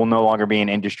point will no longer be an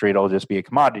industry. It'll just be a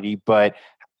commodity. But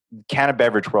can of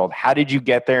beverage world, how did you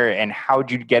get there and how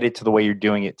did you get it to the way you're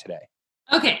doing it today?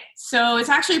 Okay, so it's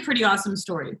actually a pretty awesome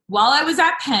story. While I was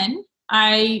at Penn,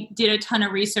 I did a ton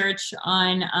of research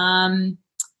on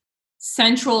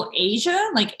Central Asia,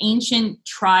 like ancient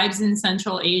tribes in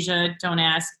Central Asia, don't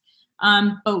ask.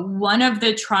 But one of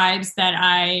the tribes that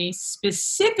I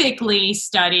specifically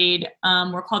studied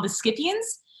were called the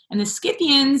Scythians. And the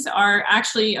Scythians are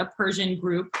actually a Persian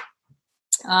group,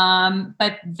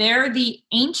 but they're the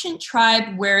ancient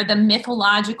tribe where the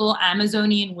mythological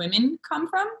Amazonian women come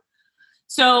from.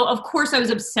 So, of course, I was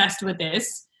obsessed with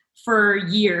this for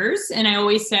years. And I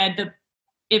always said that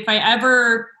if I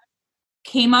ever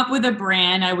came up with a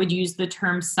brand, I would use the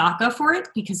term Saka for it,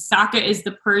 because Saka is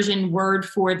the Persian word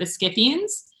for the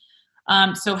Scythians.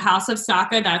 So House of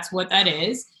Saka, that's what that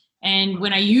is. And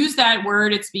when I use that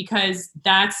word, it's because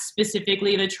that's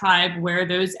specifically the tribe where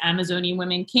those Amazonian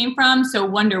women came from. So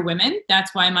Wonder Women,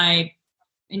 that's why my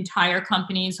entire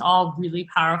company is all really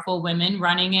powerful women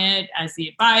running it as the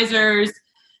advisors,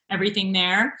 everything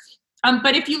there.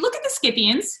 But if you look at the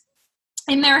Scythians,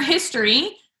 in their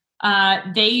history,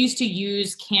 they used to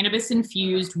use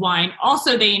cannabis-infused wine.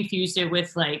 Also, they infused it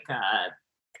with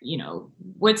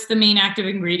what's the main active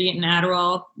ingredient in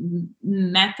Adderall?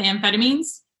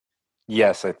 Methamphetamines?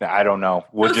 Yes, I don't know.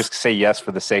 We'll just say yes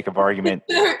for the sake of argument.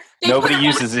 Nobody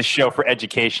uses this show for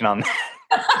education on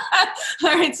that. All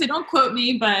right, so don't quote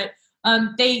me, but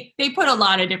they put a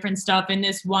lot of different stuff in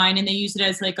this wine, and they use it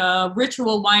as like a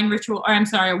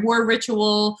a war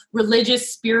ritual,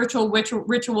 religious, spiritual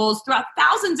rituals throughout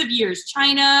thousands of years.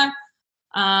 China,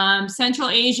 Central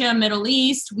Asia, Middle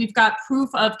East, we've got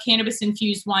proof of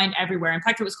cannabis-infused wine everywhere. In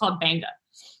fact, it was called Banga.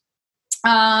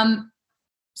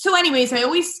 So anyways, I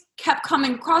always kept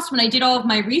coming across, when I did all of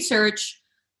my research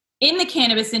in the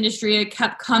cannabis industry, I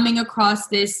kept coming across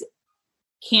this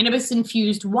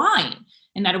cannabis-infused wine,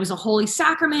 and that it was a holy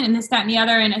sacrament and this, that, and the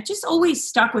other. And it just always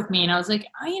stuck with me. And I was like,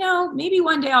 maybe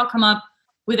one day I'll come up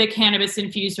with a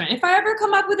cannabis-infused wine. If I ever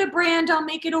come up with a brand, I'll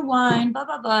make it a wine, blah,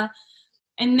 blah, blah.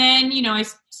 And then, I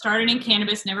started in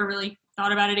cannabis, never really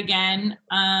thought about it again.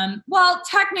 Well,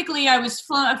 technically, I was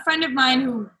a friend of mine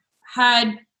who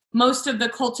had most of the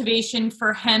cultivation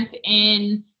for hemp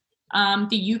in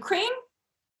the Ukraine.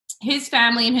 His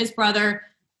family and his brother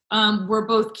were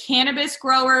both cannabis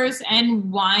growers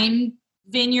and wine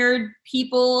vineyard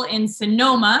people in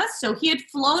Sonoma. So he had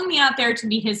flown me out there to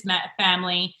meet his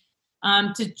family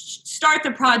to start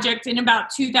the project in about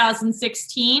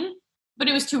 2016, but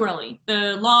it was too early.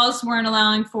 The laws weren't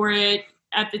allowing for it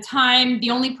at the time.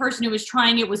 The only person who was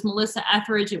trying it was Melissa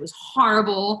Etheridge. It was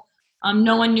horrible.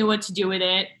 No one knew what to do with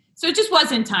it. So it just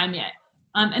wasn't time yet.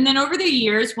 And then over the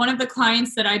years, one of the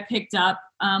clients that I picked up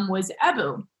was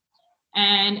Ebu.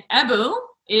 And Ebu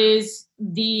is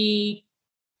they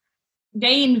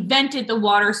invented the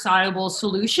water-soluble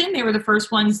solution. They were the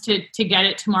first ones to get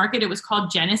it to market. It was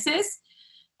called Genesis.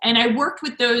 And I worked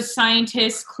with those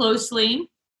scientists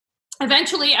closely.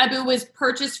 Eventually, Ebu was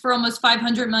purchased for almost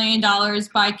 $500 million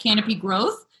by Canopy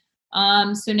Growth.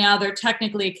 So now they're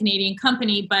technically a Canadian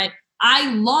company, but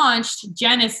I launched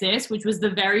Genesis, which was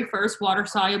the very first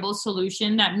water-soluble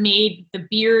solution that made the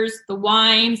beers, the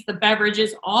wines, the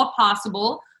beverages all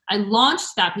possible. I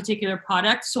launched that particular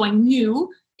product, so I knew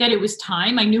that it was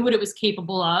time. I knew what it was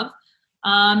capable of.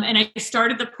 And I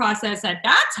started the process at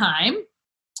that time,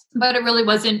 but it really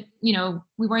wasn't, we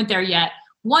weren't there yet.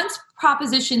 Once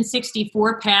Proposition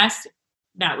 64 passed,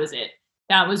 that was it.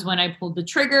 That was when I pulled the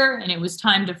trigger, and it was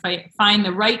time to find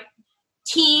the right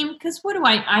team, because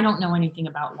I don't know anything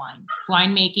about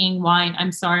winemaking, wine.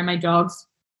 I'm sorry, my dog's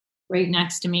right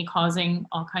next to me causing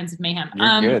all kinds of mayhem.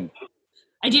 You're good.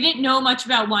 I didn't know much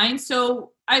about wine,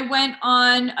 so I went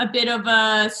on a bit of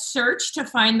a search to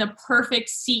find the perfect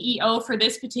CEO for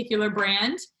this particular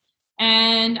brand,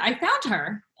 and I found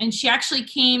her, and she actually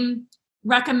came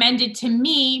recommended to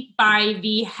me by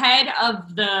the head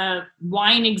of the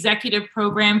wine executive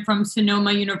program from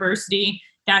Sonoma University.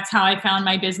 That's how I found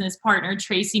my business partner,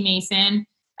 Tracy Mason.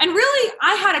 And really,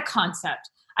 I had a concept.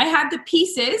 I had the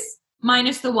pieces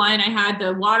minus the wine. I had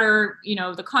the water,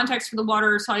 the context for the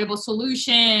water soluble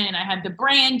solution. I had the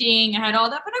branding. I had all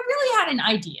that, but I really had an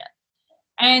idea.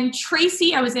 And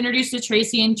Tracy, I was introduced to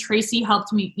Tracy, and Tracy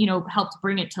helped me, helped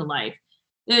bring it to life.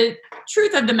 The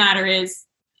truth of the matter is,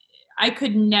 I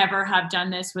could never have done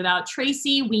this without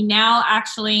Tracy. We now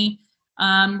actually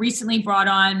recently brought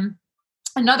on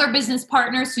another business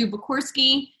partner, Sue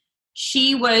Bukorski.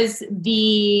 She was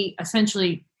the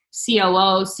essentially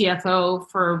COO, CFO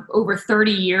for over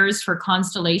 30 years for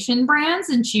Constellation Brands,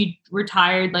 and she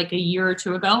retired like a year or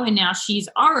two ago, and now she's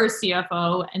our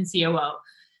CFO and COO.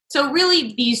 So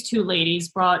really, these two ladies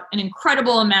brought an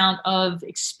incredible amount of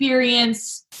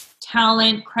experience,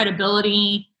 talent,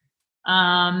 credibility.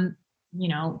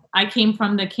 I came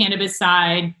from the cannabis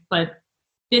side, but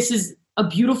this is a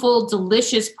beautiful,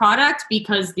 delicious product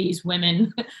because these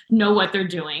women know what they're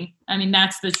doing. I mean,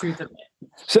 that's the truth of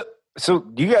it. So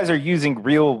you guys are using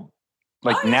real,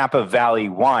 Napa Valley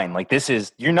wine. This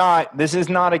is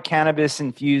not a cannabis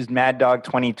infused Mad Dog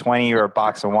 2020 or a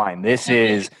box of wine. This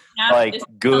is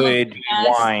good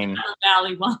wine. Napa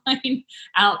Valley wine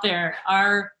out there.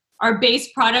 Our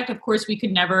base product, of course, we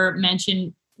could never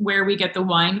mention where we get the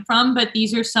wine from, but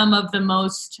these are some of the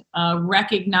most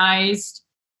recognized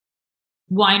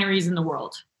wineries in the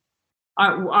world.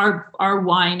 Our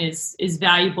wine is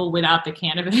valuable without the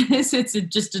cannabis. It's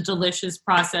just a delicious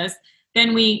process.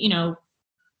 Then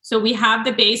so we have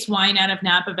the base wine out of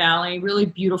Napa Valley, really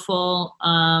beautiful,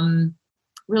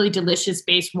 really delicious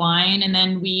base wine. And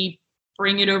then we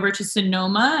bring it over to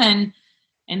Sonoma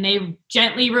and they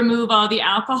gently remove all the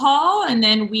alcohol. And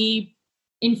then we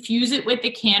infuse it with the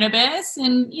cannabis.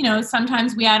 And,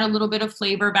 sometimes we add a little bit of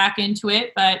flavor back into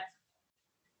it. But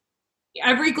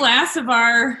every glass of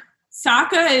our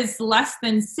Saka is less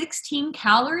than 16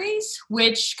 calories,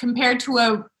 which compared to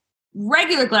a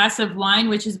regular glass of wine,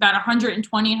 which is about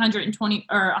 120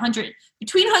 or 100,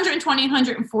 between 120 and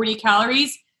 140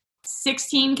 calories,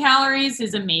 16 calories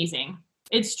is amazing.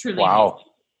 It's truly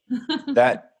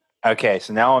amazing. Okay,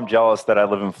 so now I'm jealous that I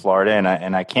live in Florida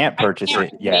and I can't purchase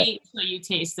it yet. Wait till you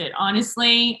taste it.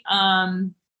 Honestly,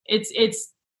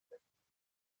 it's.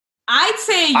 I'd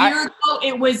say a year ago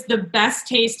it was the best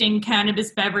tasting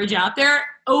cannabis beverage out there.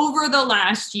 Over the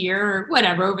last year, or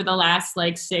whatever, over the last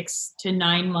 6 to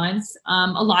 9 months,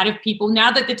 a lot of people,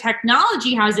 now that the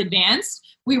technology has advanced,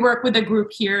 we work with a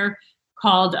group here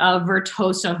called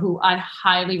Vertosa, who I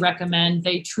highly recommend.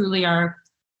 They truly are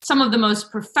some of the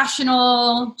most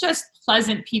professional, just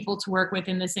pleasant people to work with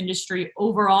in this industry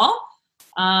overall.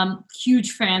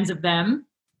 Huge fans of them.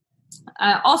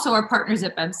 Also our partners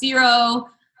at BevZero,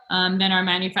 then our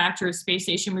manufacturer of Space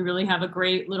Station. We really have a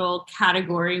great little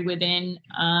category within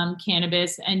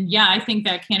cannabis. And yeah, I think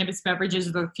that cannabis beverages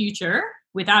are the future,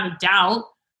 without a doubt.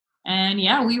 And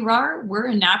yeah, we're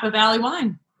a Napa Valley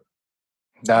wine.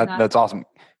 That's awesome.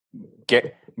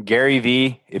 Gary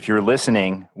V, if you're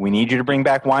listening, we need you to bring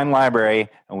back Wine Library,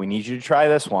 and we need you to try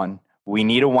this one. We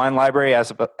need a Wine Library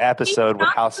episode with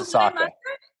House of Saka.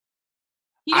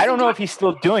 I don't know if he's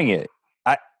still doing it.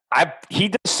 He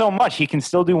does so much. He can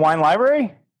still do Wine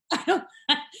Library? I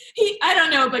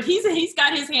don't know, but he's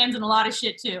got his hands in a lot of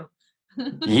shit too.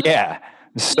 Yeah.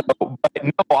 So, but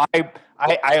no,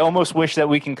 I almost wish that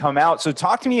we can come out. So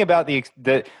talk to me about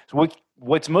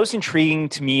what's most intriguing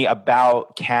to me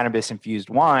about cannabis infused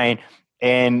wine.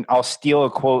 And I'll steal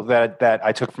a quote that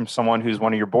I took from someone who's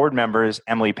one of your board members,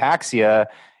 Emily Paxia.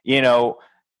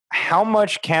 How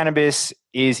much cannabis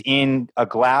is in a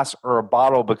glass or a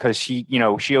bottle, because she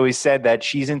always said that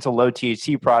she's into low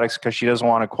THC products because she doesn't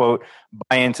want to, quote,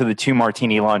 buy into the 2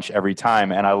 martini lunch every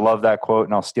time. And I love that quote,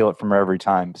 and I'll steal it from her every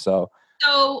time. So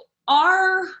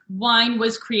our wine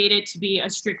was created to be a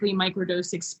strictly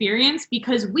microdose experience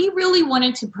because we really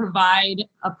wanted to provide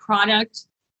a product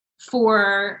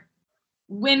for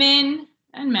women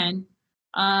and men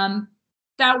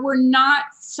that were not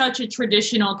such a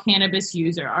traditional cannabis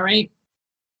user, all right?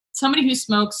 Somebody who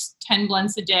smokes 10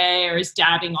 blunts a day or is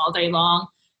dabbing all day long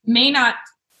may not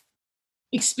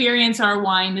experience our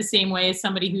wine the same way as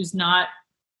somebody who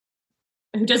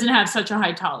doesn't have such a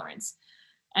high tolerance.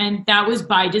 And that was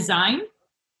by design.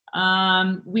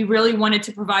 We really wanted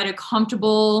to provide a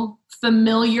comfortable,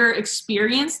 familiar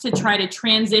experience to try to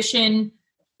transition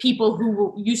people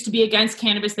who used to be against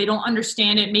cannabis. They don't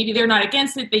understand it. Maybe they're not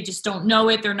against it. They just don't know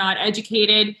it. They're not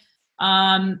educated.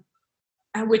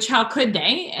 Which, how could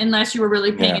they, unless you were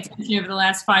really paying attention over the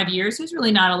last 5 years? There's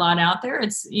really not a lot out there.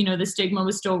 It's, the stigma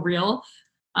was still real.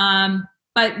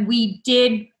 But we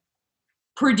did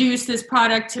produce this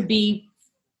product to be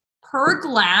per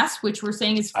glass, which we're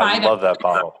saying is 5. I love that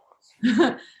bottle.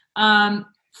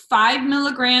 5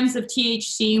 milligrams of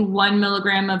THC, 1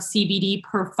 milligram of CBD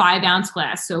per 5 ounce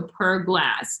glass. So per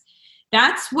glass.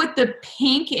 That's what the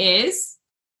pink is.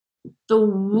 The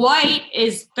white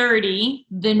is 30.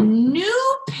 The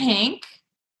new pink,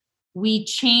 we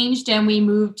changed and we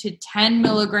moved to 10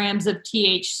 milligrams of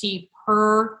THC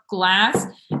per glass.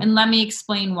 And let me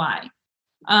explain why.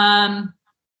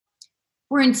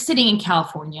 We're sitting in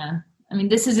California. I mean,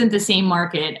 this isn't the same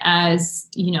market as,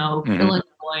 Illinois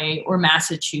or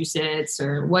Massachusetts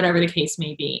or whatever the case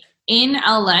may be. In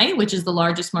LA, which is the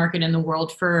largest market in the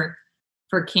world for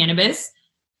cannabis,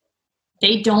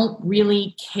 they don't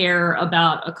really care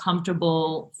about a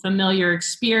comfortable, familiar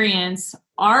experience.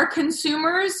 Our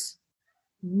consumers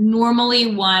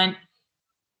normally want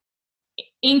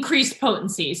increased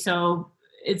potency. So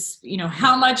it's,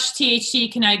 how much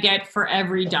THC can I get for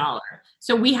every dollar?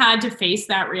 So we had to face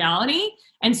that reality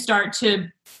and start to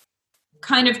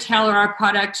kind of tailor our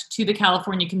product to the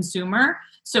California consumer.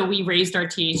 So we raised our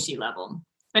THC level.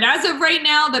 But as of right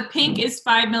now, the pink is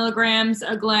 5 milligrams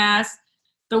a glass.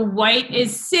 The white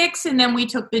is 6, and then we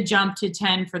took the jump to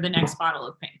 10 for the next bottle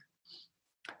of pink.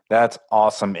 That's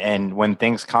awesome. And when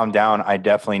things calm down, I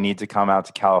definitely need to come out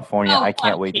to California. Oh, I I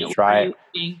can't wait to can't try it.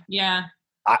 wait. Yeah.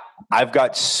 I, I've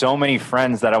got so many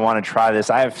friends that I want to try this.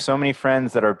 I have so many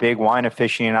friends that are big wine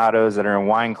aficionados that are in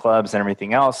wine clubs and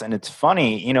everything else. And it's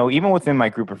funny, even within my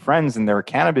group of friends and they're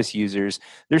cannabis users,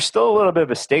 there's still a little bit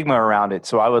of a stigma around it.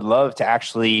 So I would love to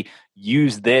actually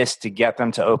use this to get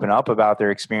them to open up about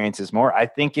their experiences more. I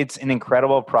think it's an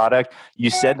incredible product. You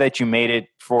said that you made it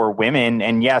for women,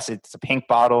 and yes, it's a pink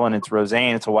bottle and it's rosé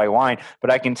and it's a white wine.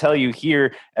 But I can tell you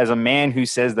here, as a man who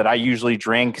says that I usually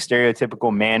drink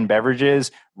stereotypical man beverages,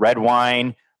 red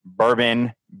wine,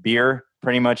 bourbon, beer,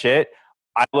 pretty much it.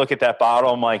 I look at that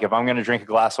bottle, I'm like, if I'm going to drink a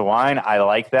glass of wine, I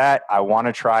like that. I want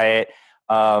to try it.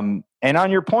 And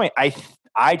on your point,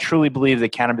 I truly believe that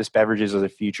cannabis beverages are the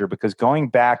future, because going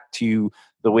back to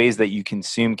the ways that you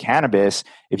consume cannabis,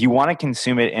 if you want to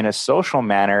consume it in a social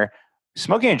manner,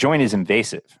 smoking a joint is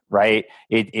invasive, right?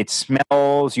 It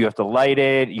smells, you have to light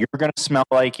it, you're going to smell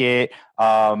like it.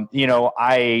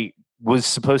 I was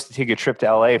supposed to take a trip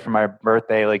to LA for my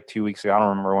birthday like 2 weeks ago. I don't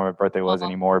remember when my birthday was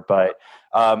anymore, but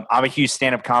I'm a huge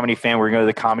stand-up comedy fan. We're going to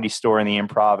the Comedy Store and the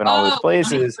Improv and all those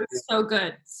places. So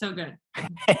good. So good.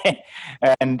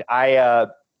 And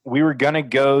we were going to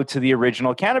go to the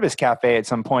Original Cannabis Cafe at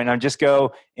some point. And I just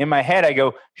go in my head, I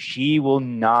go, she's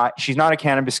not a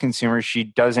cannabis consumer. She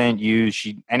doesn't use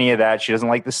any of that. She doesn't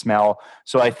like the smell.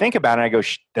 So I think about it and I go,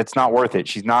 that's not worth it.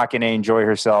 She's not going to enjoy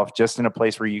herself just in a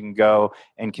place where you can go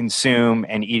and consume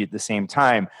and eat at the same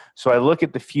time. So I look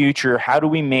at the future. How do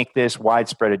we make this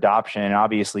widespread adoption? And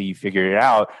obviously you figured it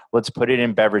out. Let's put it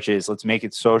in beverages. Let's make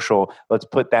it social. Let's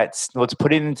put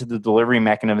it into the delivery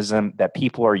mechanism that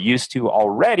people are used to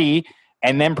already,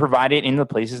 and then provide it in the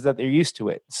places that they're used to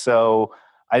it. So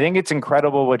I think it's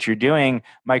incredible what you're doing.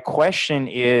 My question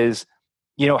is,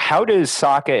 how does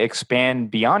Saka expand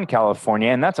beyond California?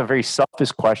 And that's a very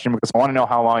selfish question, because I want to know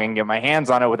how long I can get my hands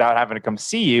on it without having to come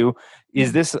see you.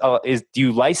 Is this, do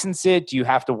you license it? Do you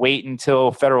have to wait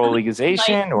until federal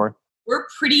legalization, or? We're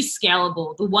pretty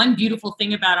scalable. The one beautiful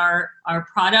thing about our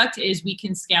product is we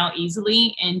can scale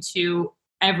easily into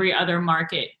every other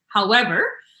market. However,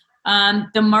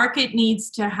 the market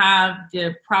needs to have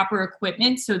the proper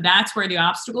equipment. So that's where the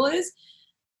obstacle is.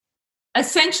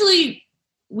 Essentially,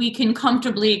 we can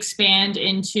comfortably expand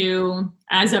into,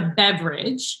 as a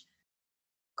beverage,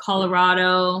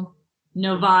 Colorado,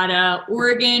 Nevada,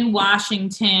 Oregon,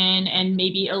 Washington, and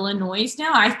maybe Illinois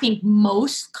now, I think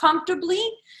most comfortably.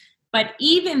 But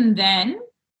even then,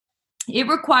 it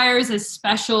requires a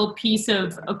special piece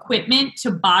of equipment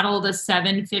to bottle the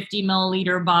 750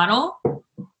 milliliter bottle.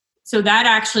 So that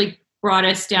actually brought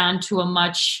us down to a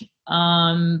much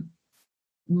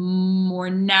more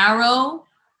narrow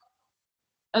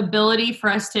ability for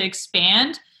us to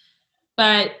expand.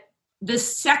 But the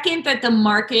second that the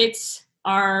markets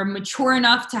are mature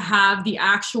enough to have the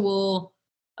actual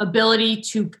ability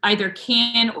to either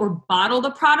can or bottle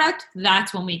the product,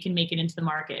 that's when we can make it into the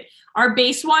market. Our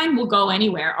base wine will go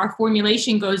anywhere. Our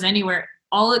formulation goes anywhere.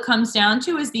 All it comes down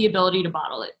to is the ability to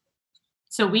bottle it.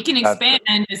 So we can expand.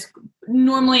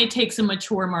 Normally it takes a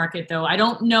mature market, though. I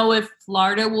don't know if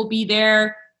Florida will be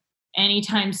there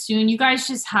anytime soon. You guys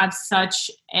just have such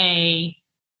a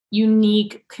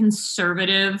unique,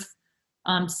 conservative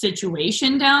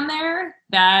situation down there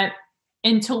that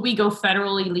until we go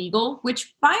federally legal,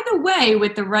 which, by the way,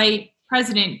 with the right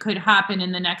president could happen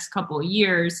in the next couple of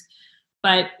years.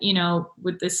 But,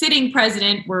 with the sitting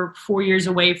president, we're 4 years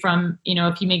away from,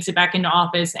 if he makes it back into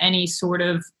office, any sort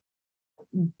of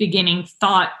beginning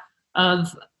thought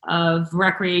of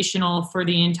recreational for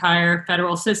the entire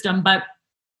federal system. But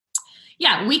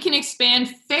yeah, we can expand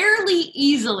fairly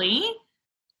easily.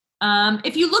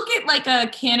 If you look at like a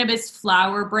cannabis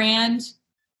flower brand,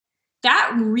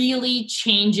 that really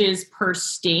changes per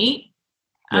state.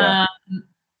 Yeah.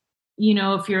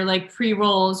 If you're like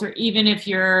pre-rolls, or even if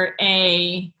you're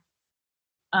a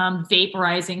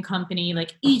vaporizing company,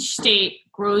 like each state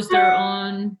grows their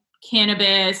own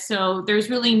cannabis. So there's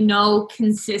really no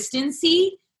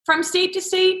consistency from state to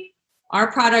state.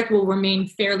 Our product will remain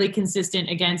fairly consistent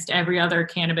against every other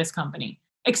cannabis company,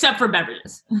 except for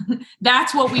beverages.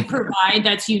 That's what we provide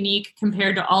that's unique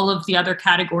compared to all of the other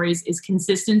categories, is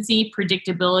consistency,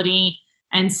 predictability,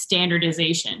 and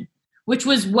standardization, which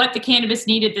was what the cannabis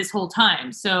needed this whole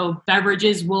time. So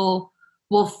beverages will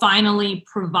finally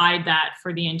provide that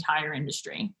for the entire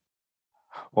industry.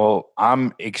 Well,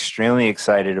 I'm extremely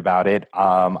excited about it.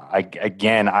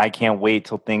 I can't wait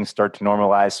till things start to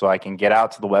normalize so I can get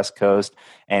out to the West Coast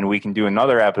and we can do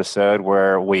another episode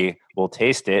where we will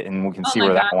taste it and we can see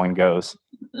where that one goes.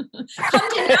 Come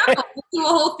to Napa. We'll do a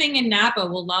whole thing in Napa.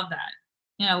 We'll love that.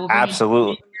 Yeah, we'll bring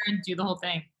Absolutely. you here and do the whole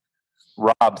thing.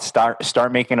 Rob,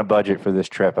 start making a budget for this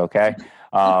trip, okay?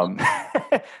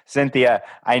 Cynthia,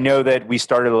 I know that we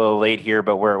started a little late here,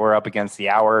 but we're up against the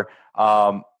hour.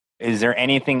 Is there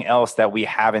anything else that we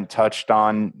haven't touched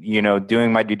on? You know,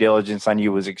 doing my due diligence on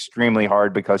you was extremely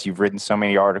hard because you've written so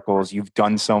many articles, you've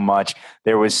done so much.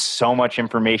 There was so much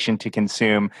information to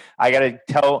consume. I got to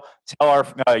tell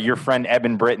your friend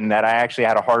Eben Britton that I actually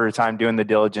had a harder time doing the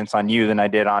diligence on you than I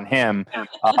did on him.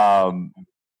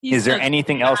 Is there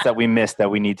anything else that we missed that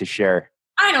we need to share?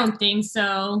 I don't think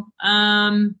so.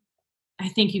 I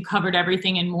think you covered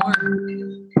everything and more.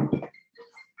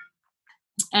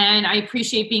 And I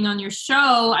appreciate being on your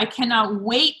show. I cannot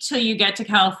wait till you get to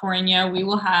California. We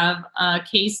will have a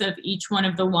case of each one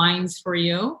of the wines for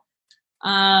you.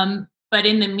 But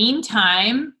in the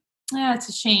meantime, it's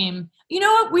a shame. You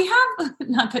know what? We have,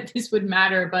 not that this would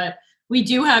matter, but we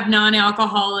do have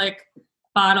non-alcoholic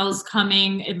bottles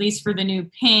coming, at least for the new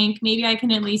pink. Maybe I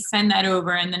can at least send that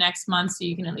over in the next month so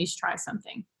you can at least try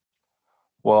something.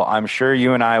 Well, I'm sure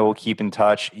you and I will keep in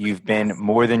touch. You've been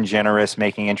more than generous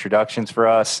making introductions for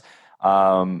us.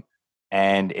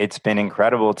 And it's been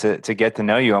incredible to get to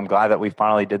know you. I'm glad that we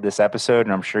finally did this episode,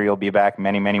 and I'm sure you'll be back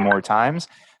many, many more times.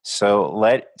 So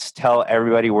let's tell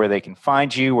everybody where they can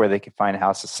find you, where they can find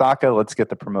House of Saka. Let's get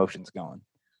the promotions going.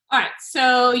 All right.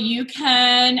 So you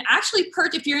can actually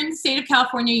purchase, if you're in the state of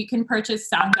California, you can purchase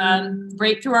Saka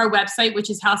right through our website,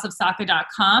 which is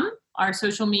houseofsaka.com. Our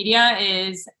social media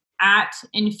is at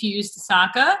Infused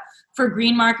Saka. For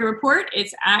Green Market Report,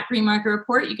 it's at Green Market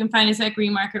Report. You can find us at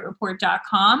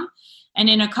greenmarketreport.com. And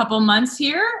in a couple months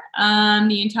here,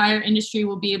 the entire industry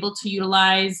will be able to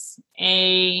utilize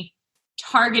a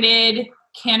targeted,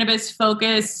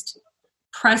 cannabis-focused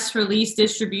press release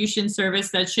distribution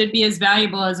service that should be as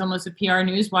valuable as almost a PR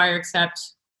newswire,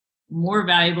 except more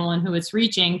valuable in who it's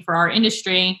reaching for our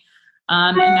industry.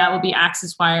 And that will be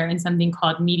AccessWire and something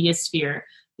called MediaSphere.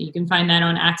 You can find that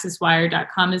on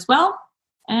accesswire.com as well.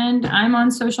 And I'm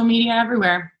on social media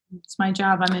everywhere. It's my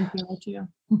job. I'm in PR too.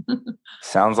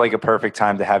 Sounds like a perfect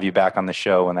time to have you back on the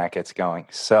show when that gets going.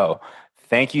 So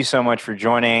thank you so much for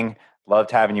joining.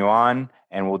 Loved having you on,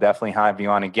 and we'll definitely have you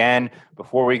on again.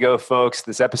 Before we go, folks,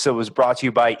 this episode was brought to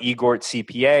you by eGort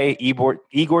CPA. eGort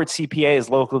CPA is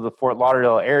local to the Fort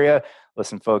Lauderdale area.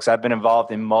 Listen, folks, I've been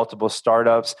involved in multiple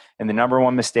startups, and the number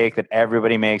one mistake that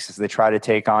everybody makes is they try to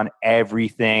take on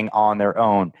everything on their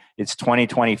own. It's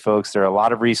 2020, folks. There are a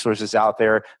lot of resources out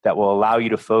there that will allow you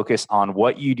to focus on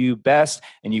what you do best,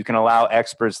 and you can allow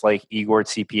experts like eGort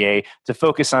CPA to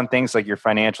focus on things like your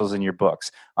financials and your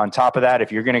books. On top of that,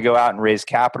 if you're going to go out and raise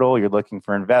capital, you're looking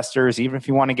for investors, even if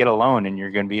you want to get a loan and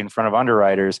you're going to be in front of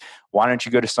underwriters, why don't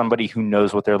you go to somebody who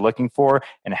knows what they're looking for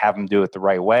and have them do it the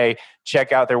right way?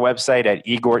 Check out their website at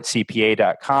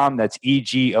egortcpa.com. That's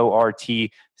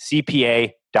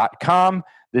EGORTCPA.com.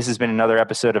 This has been another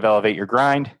episode of Elevate Your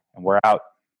Grind, and we're out.